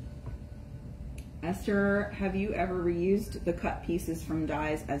 Esther, have you ever reused the cut pieces from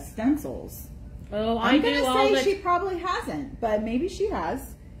dies as stencils? Oh, I'm gonna say she probably hasn't, but maybe she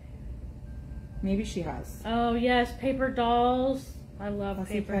has. Maybe she has. Oh yes, paper dolls. I love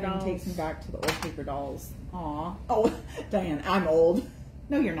Fussy paper dolls. takes me back to the old paper dolls. Aw. Oh, Diane, I'm old.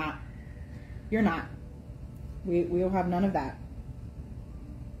 No, you're not. You're not. We'll have none of that.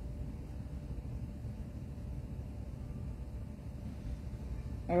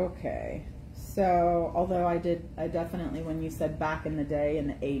 Okay. So, although I definitely, when you said back in the day in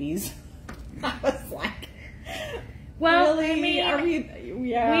the 80s, I was like, well, really? I mean, are we?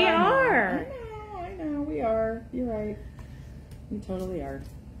 Yeah, we are. I know, we are. You're right. We totally are.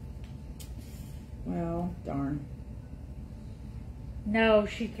 Well, darn. No,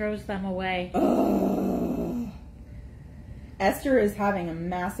 she throws them away. Ugh. Esther is having a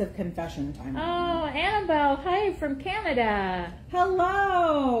massive confession time. Oh, Annabelle, hi from Canada.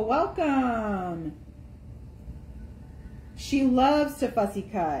 Hello, welcome. She loves to fussy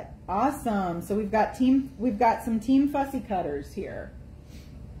cut. Awesome. So we've got some team fussy cutters here.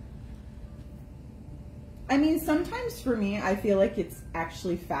 I mean, sometimes for me, I feel like it's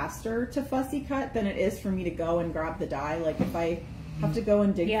actually faster to fussy cut than it is for me to go and grab the die. Like if I have to go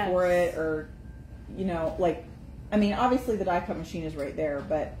and dig for it, or, you know, like, I mean, obviously the die cut machine is right there,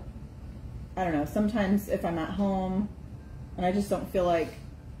 but I don't know. Sometimes if I'm at home and I just don't feel like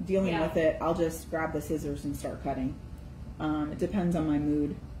dealing with it, I'll just grab the scissors and start cutting. It depends on my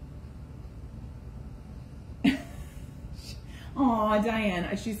mood. Aw,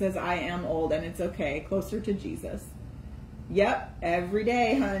 Diane, she says, I am old and it's okay. Closer to Jesus. Yep, every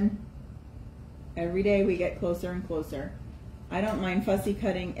day, hun. Every day we get closer and closer. I don't mind fussy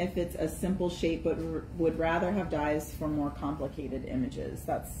cutting if it's a simple shape, but would rather have dies for more complicated images.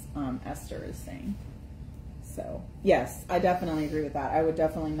 That's Esther is saying. So, yes, I definitely agree with that. I would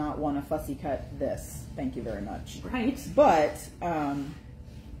definitely not want to fussy cut this. Thank you very much. Right. But,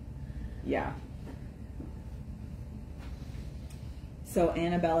 yeah. So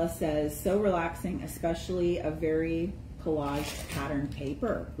Annabella says, so relaxing, especially a very collage pattern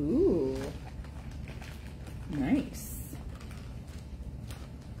paper. Ooh, nice.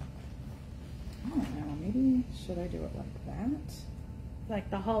 Oh, now maybe should I do it like that? Like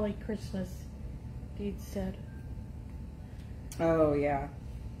the Holly Christmas deed said. Oh yeah.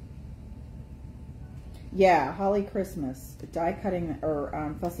 Yeah, Holly Christmas. Die cutting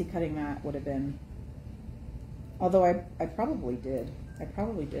or fussy cutting that would have been. Although I probably did. I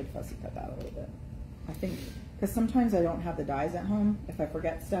probably did fussy cut that a little bit. I think, because sometimes I don't have the dies at home if I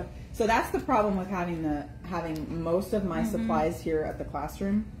forget stuff. So that's the problem with having most of my supplies here at the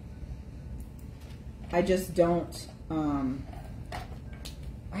classroom. I just don't, I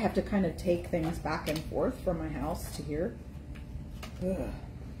have to kind of take things back and forth from my house to here. Ugh.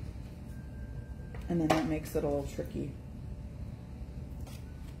 And then that makes it a little tricky.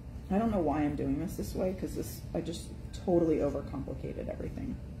 I don't know why I'm doing this way, because I just totally overcomplicated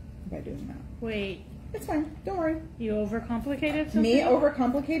everything by doing that. Wait. It's fine. Don't worry. You overcomplicated something? Me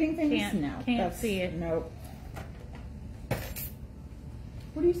overcomplicating things? No. Can't see it. Nope.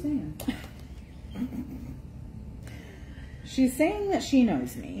 What are you saying? She's saying that she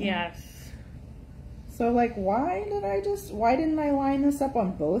knows me. Yes. So, like, why didn't I line this up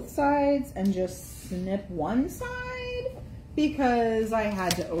on both sides and just snip one side? Because I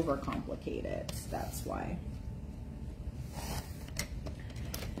had to overcomplicate it. That's why.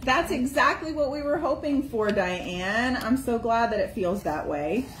 That's exactly what we were hoping for, Diane. I'm so glad that it feels that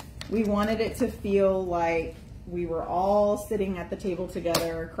way. We wanted it to feel like we were all sitting at the table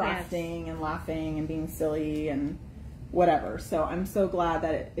together, crafting and laughing and being silly and whatever. So I'm so glad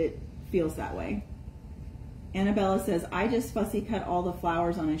that it feels that way. Annabella says, I just fussy cut all the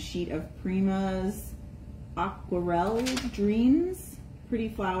flowers on a sheet of Prima's Aquarelle Dreams. Pretty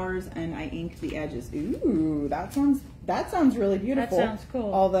flowers, and I inked the edges. Ooh, that sounds really beautiful. That sounds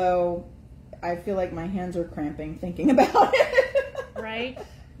cool. Although I feel like my hands are cramping thinking about it. Right?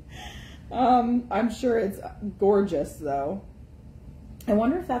 I'm sure it's gorgeous though. I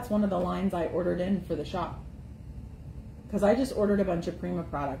wonder if that's one of the lines I ordered in for the shop. Because I just ordered a bunch of Prima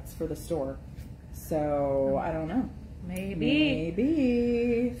products for the store. So I don't know.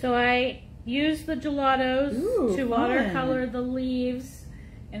 Maybe. So I used the gelatos to watercolor the leaves.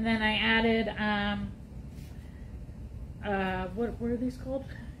 And then I added, what were these called?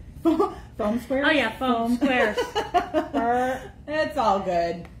 Foam squares? Oh yeah, foam squares. It's all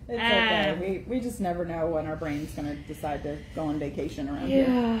good. It's okay. We just never know when our brain's going to decide to go on vacation around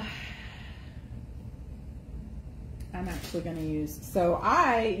here. I'm actually going to use,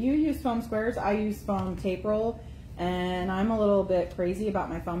 you use foam squares, I use foam tape roll, and I'm a little bit crazy about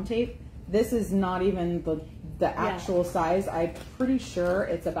my foam tape. This is not even the actual size. I'm pretty sure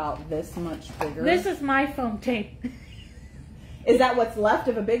it's about this much bigger. This is my foam tape. Is that what's left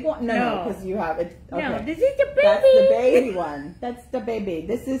of a big one? No, because you have it. Okay. No, this is the baby. That's the baby one. That's the baby.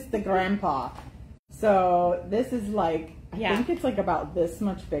 This is the grandpa. So this is like, I think it's like about this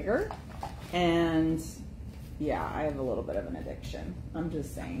much bigger. And yeah, I have a little bit of an addiction. I'm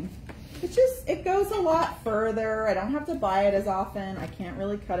just saying. It goes a lot further. I don't have to buy it as often. I can't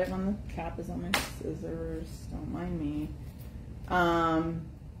really cut it when the cap is on my scissors. Don't mind me.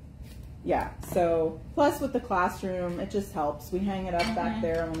 Yeah, so plus with the classroom, it just helps. We hang it up back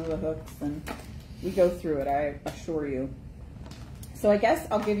there on one of the hooks and we go through it, I assure you. So I guess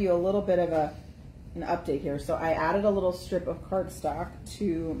I'll give you a little bit of a an update here. So I added a little strip of cardstock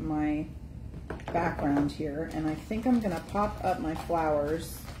to my background here, and I think I'm gonna pop up my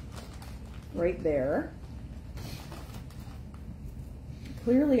flowers right there.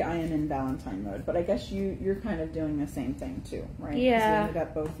 Clearly I am in Valentine mode, but I guess you're kind of doing the same thing too, right? Yeah. 'Cause we ended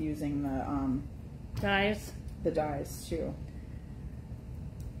up both using the Dies. too.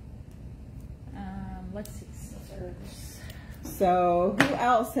 Let's see, scissors. So who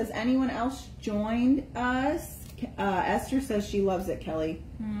else? Has anyone else joined us? Esther says she loves it, Kelly.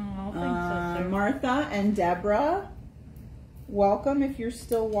 Oh, thanks, Esther. Martha and Deborah, welcome if you're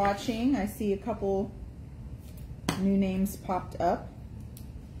still watching. I see a couple new names popped up.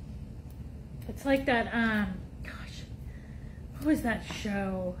 It's like that, gosh, what was that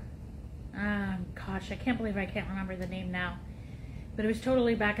show? Gosh, I can't believe I can't remember the name now. But it was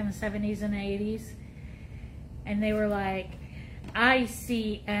totally back in the 70s and 80s. And they were like, I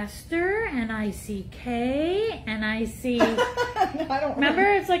see Esther, and I see Kay, and I see... I don't remember?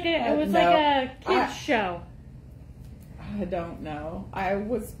 It's like it was like a kids show. I don't know. I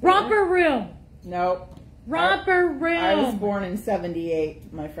was... Romper Room. Nope. Romper Room. I was born in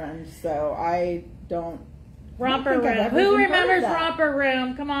 78, my friend, so I don't... Romper Room. Who remembers Romper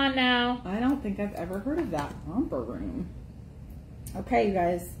Room? Come on now. I don't think I've ever heard of that. Romper Room. Okay, you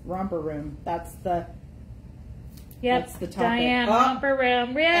guys. Romper Room. That's the... Yep. That's the topic. Diane, Romper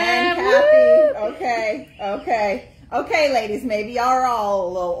Room. And Yeah. Kathy. Okay. Okay, ladies. Maybe y'all are all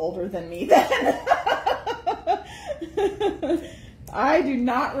a little older than me then. I do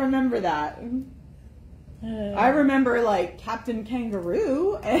not remember that. I remember like Captain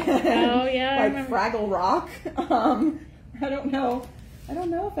Kangaroo and like Fraggle Rock. I don't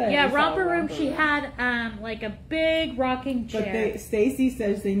know if I ever saw Romper Room. She had like a big rocking chair. But Stacy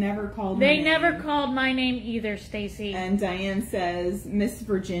says they never called. They never called my name either, Stacy. And Diane says Miss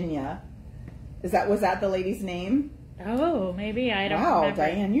Virginia. Was that the lady's name? Oh, maybe I don't remember. Wow,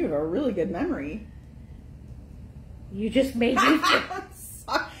 Diane, you have a really good memory. You just made me.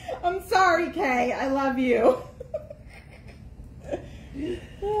 I'm sorry, Kay. I love you.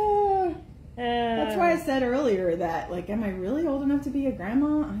 That's why I said earlier that, like, am I really old enough to be a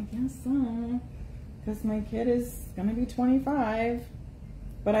grandma? I guess so. Because my kid is going to be 25.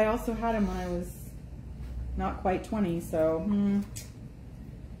 But I also had him when I was not quite 20, so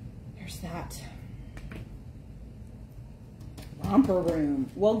there's that. Romper Room.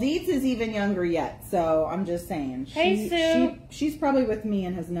 Well, Deeds is even younger yet, so I'm just saying. Hey, Sue. She's probably with me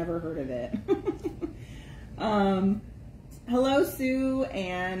and has never heard of it. Hello, Sue,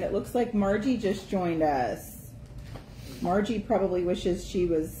 and it looks like Margie just joined us. Margie probably wishes she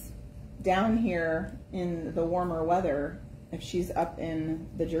was down here in the warmer weather if she's up in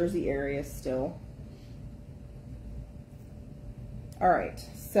the Jersey area still. All right,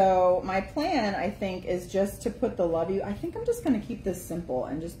 so my plan, I think, is just to put the love you. I think I'm just going to keep this simple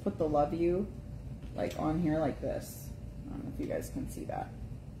and just put the love you like on here like this. I don't know if you guys can see that.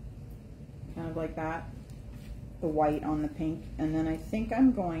 Kind of like that. The white on the pink. And then I think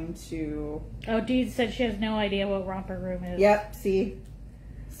I'm going to... Oh, Dee said she has no idea what Romper Room is. Yep, see?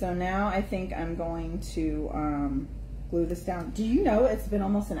 So now I think I'm going to glue this down. Do you know it's been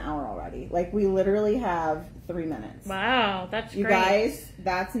almost an hour already? Like, we literally have 3 minutes. Wow, that's great. You guys,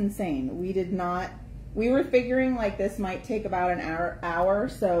 that's insane. We were figuring like this might take about an hour,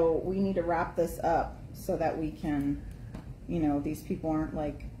 so we need to wrap this up so that we can, you know, these people aren't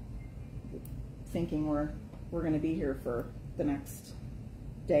like thinking we're going to be here for the next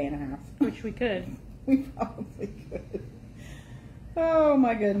day and a half. Which we could. We probably could. Oh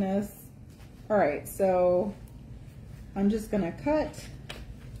my goodness. All right, so I'm just going to cut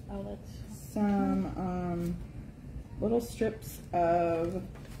some little strips of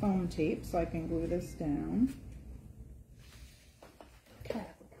foam tape so I can glue this down. Okay.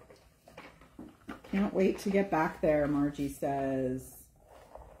 Can't wait to get back there, Margie says.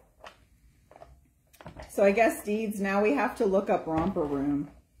 So I guess, Deeds, now we have to look up Romper Room.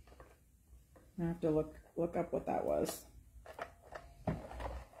 I have to look up what that was.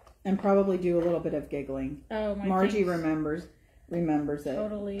 And probably do a little bit of giggling. Oh, my Margie remembers it.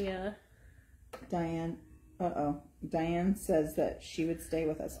 Totally, Diane, Diane says that she would stay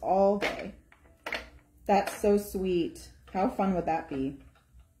with us all day. That's so sweet. How fun would that be?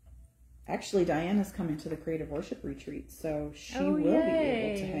 Actually, Diane is coming to the Creative Worship Retreat, so she will be able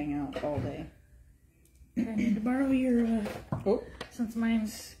to hang out all day. I need to borrow your, since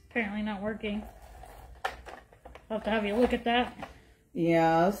mine's apparently not working. I'll have to have you look at that.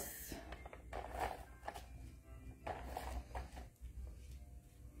 Yes.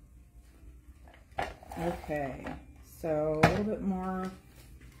 Okay, so a little bit more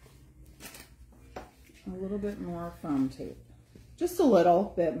a little bit more foam tape. Just a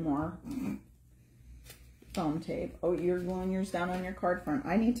little bit more foam tape. Oh, you're gluing yours down on your card front.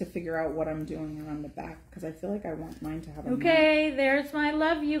 I need to figure out what I'm doing around the back because I feel like I want mine to have a Okay, mat. there's my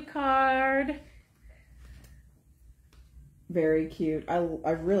love you card. Very cute. I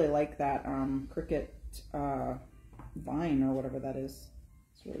really like that cricket vine or whatever that is.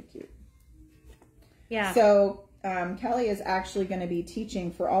 It's really cute. Yeah. So Kellie is actually going to be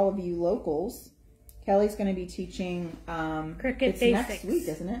teaching for all of you locals. Kellie's going to be teaching cricket it's basics. next week,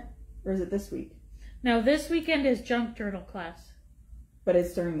 isn't it? Or is it this week? No, this weekend is junk journal class. But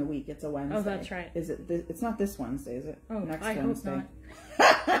it's during the week. It's a Wednesday. Oh, that's right. Is it? It's not this Wednesday, is it? Oh, next I Wednesday. hope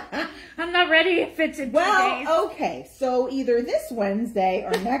not. I'm not ready if it's in 2 days. Well, okay. So either this Wednesday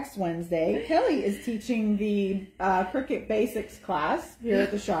or next Wednesday, Kellie is teaching the cricket basics class here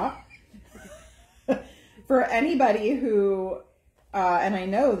at the shop. For anybody who, and I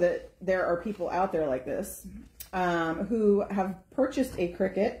know that there are people out there like this, who have purchased a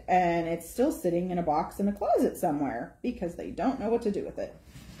cricket and it's still sitting in a box in a closet somewhere because they don't know what to do with it.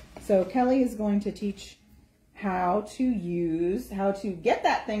 So Kellie is going to teach how to get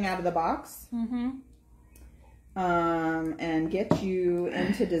that thing out of the box, and get you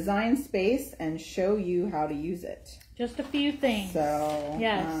into design space and show you how to use it. Just a few things. So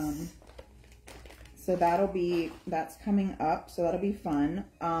yes. So that's coming up, so that'll be fun.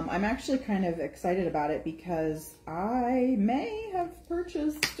 I'm actually kind of excited about it because I may have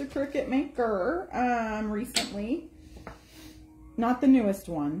purchased a Cricut Maker recently. Not the newest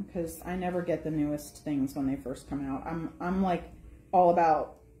one, because I never get the newest things when they first come out. I'm like all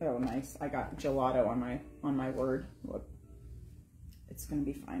about, oh nice, I got gelato on my word. Look, it's gonna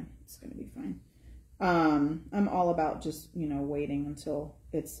be fine. It's gonna be fine. I'm all about just, waiting until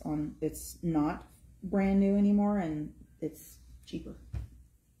it's not brand new anymore and it's cheaper.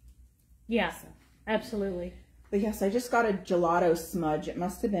 Yeah, absolutely. But yes, I just got a gelato smudge. It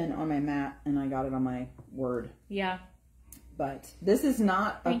must have been on my mat and I got it on my word. Yeah. But this is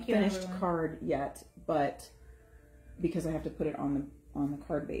not a finished everyone. card yet, but because I have to put it on the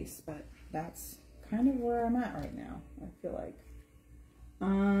card base, but that's kind of where I'm at right now, I feel like.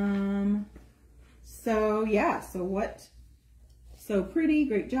 So yeah, so pretty,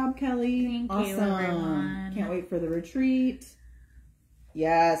 great job, Kellie. Thank awesome. you, everyone. Can't wait for the retreat.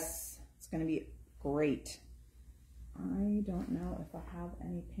 Yes, it's gonna be great. I don't know if I have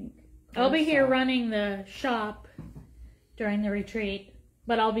any pink. I'll be here running the shop during the retreat,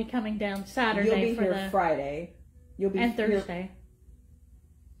 but I'll be coming down Saturday. You'll be here Friday. You'll be and here Thursday.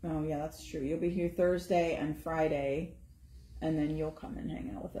 Oh yeah, that's true. You'll be here Thursday and Friday, and then you'll come and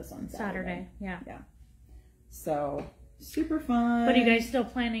hang out with us on Saturday. Yeah. Yeah. So super fun. But are you guys still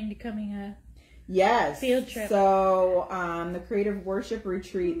planning to coming a yes field trip? So the creative worship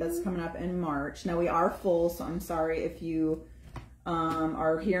retreat that's coming up in March. Now we are full, so I'm sorry if you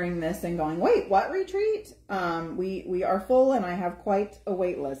are hearing this and going, wait, what retreat? We are full, and I have quite a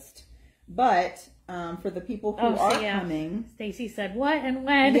wait list. But for the people who are coming, Stacy said what and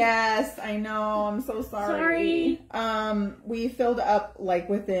when? Yes, I know. I'm so sorry. We filled up like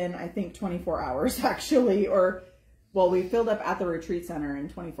within, I think, 24 hours actually, or well, we filled up at the retreat center in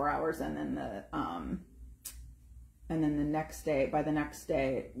 24 hours, and then the next day, by the next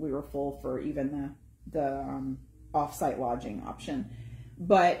day, we were full for even the off-site lodging option.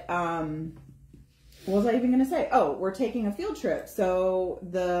 But what was I even going to say? Oh, we're taking a field trip. So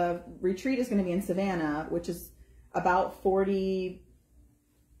the retreat is going to be in Savannah, which is about 40,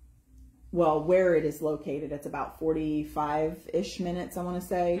 well, where it is located, it's about 45-ish minutes, I want to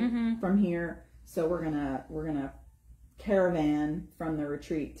say, from here. So we're gonna caravan from the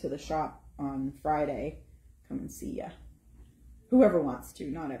retreat to the shop on Friday. Come and see ya. Whoever wants to.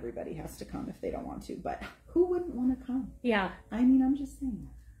 Not everybody has to come if they don't want to, but who wouldn't want to come? Yeah. I mean, I'm just saying.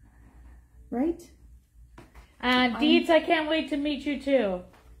 Right? Deeds, I can't wait to meet you too.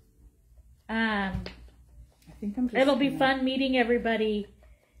 I think I'm just it'll be fun meeting everybody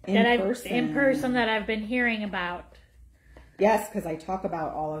in person that I've been hearing about. Yes, because I talk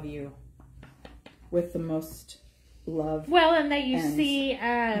about all of you with the most love. Well, and that you see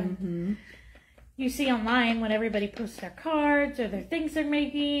you see online when everybody posts their cards or their things they're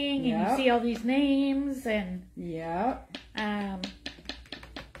making, and you see all these names, and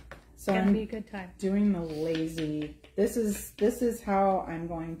so it's gonna be a good time. Doing the lazy. This is how I'm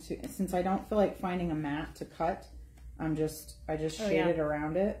going to, since I don't feel like finding a mat to cut, I just shade it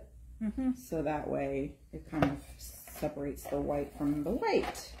around it, so that way it kind of separates the white from the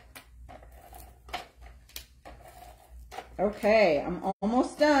white. Okay, I'm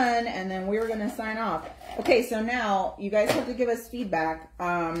almost done, and then we're going to sign off. Okay, so now you guys have to give us feedback.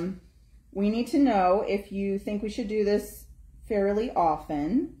 we need to know if you think we should do this fairly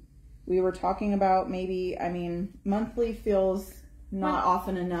often. We were talking about maybe, I mean, monthly feels not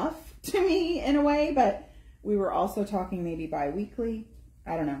often enough to me in a way, but we were also talking maybe bi-weekly.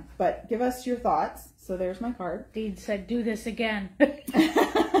 I don't know, but give us your thoughts. So there's my card. Dean said, do this again.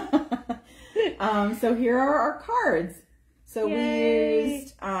 So here are our cards. So Yay. we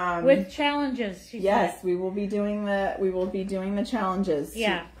used with challenges. Yes, said. we will be doing the challenges.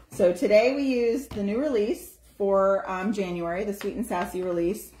 Yeah. So today we used the new release for January, the Sweet and Sassy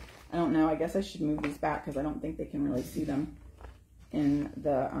release. I don't know. I guess I should move these back because I don't think they can really see them in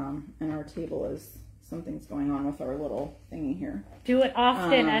the in our table as something's going on with our little thingy here. Do it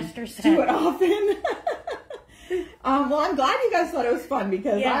often, Esther said. Do it often. Well, I'm glad you guys thought it was fun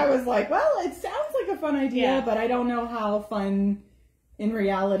because I was like, well, it sounds like a fun idea, but I don't know how fun in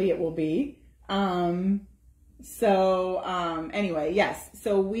reality it will be. Anyway, yes.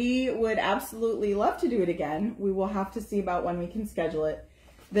 So we would absolutely love to do it again. We will have to see about when we can schedule it.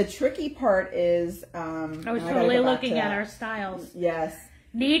 The tricky part is... I was totally looking at our styles. Yes.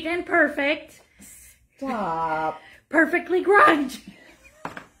 Neat and perfect. Stop. Perfectly grunge.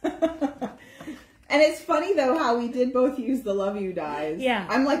 And it's funny, though, how we did both use the Love You dies. Yeah.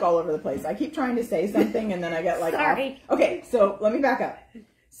 I'm, like, all over the place. I keep trying to say something, and then I get, like, Sorry. off. Okay, so let me back up.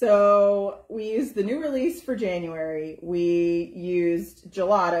 So we used the new release for January. We used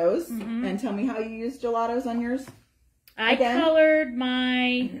gelatos. Mm-hmm. And tell me how you used gelatos on yours. I colored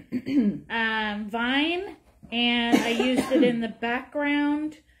my vine, and I used it in the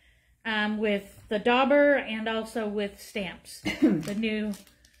background with the dauber and also with stamps, the new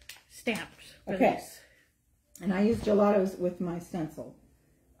stamps for this. And I used gelatos with my stencil.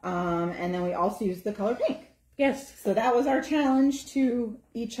 And then we also used the color pink. Yes. So that was our challenge to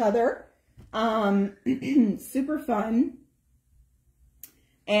each other. Super fun.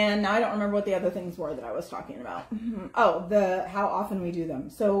 And I don't remember what the other things were that I was talking about. Oh, how often we do them.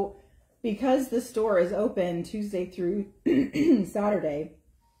 So because the store is open Tuesday through Saturday,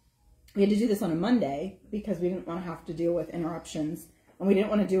 we had to do this on a Monday because we didn't want to have to deal with interruptions. And we didn't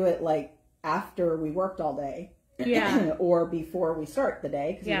want to do it like after we worked all day. Yeah. Or before we start the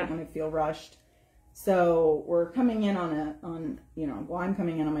day because we didn't want to feel rushed. So we're coming in I'm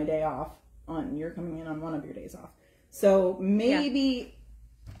coming in on my day off. You're coming in on one of your days off. So maybe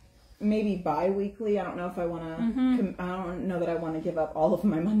bi-weekly. I don't know if I want to. I don't know that I want to give up all of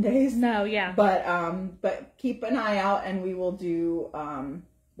my Mondays. No, yeah. But keep an eye out, and we will do.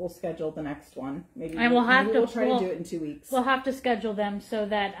 We'll schedule the next one. Maybe we'll try to do it in 2 weeks. We'll have to schedule them so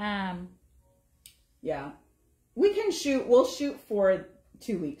that. Yeah, we can shoot. We'll shoot for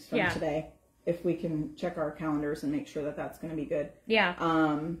 2 weeks from today if we can check our calendars and make sure that that's going to be good. Yeah.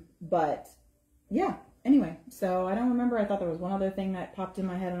 But yeah. Anyway, so I don't remember. I thought there was one other thing that popped in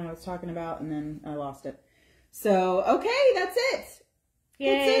my head and I was talking about, and then I lost it. So, okay, that's it.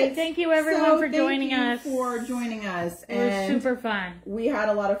 Yay. That's it. Thank you, everyone, for joining us. Thank you for joining us. It was super fun. We had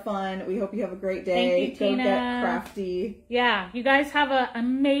a lot of fun. We hope you have a great day. Thank you, Tina. Go get crafty. Yeah, you guys have an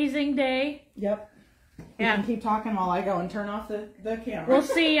amazing day. Yep. You can keep talking while I go and turn off the camera. We'll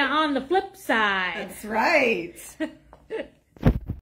see you on the flip side. That's right.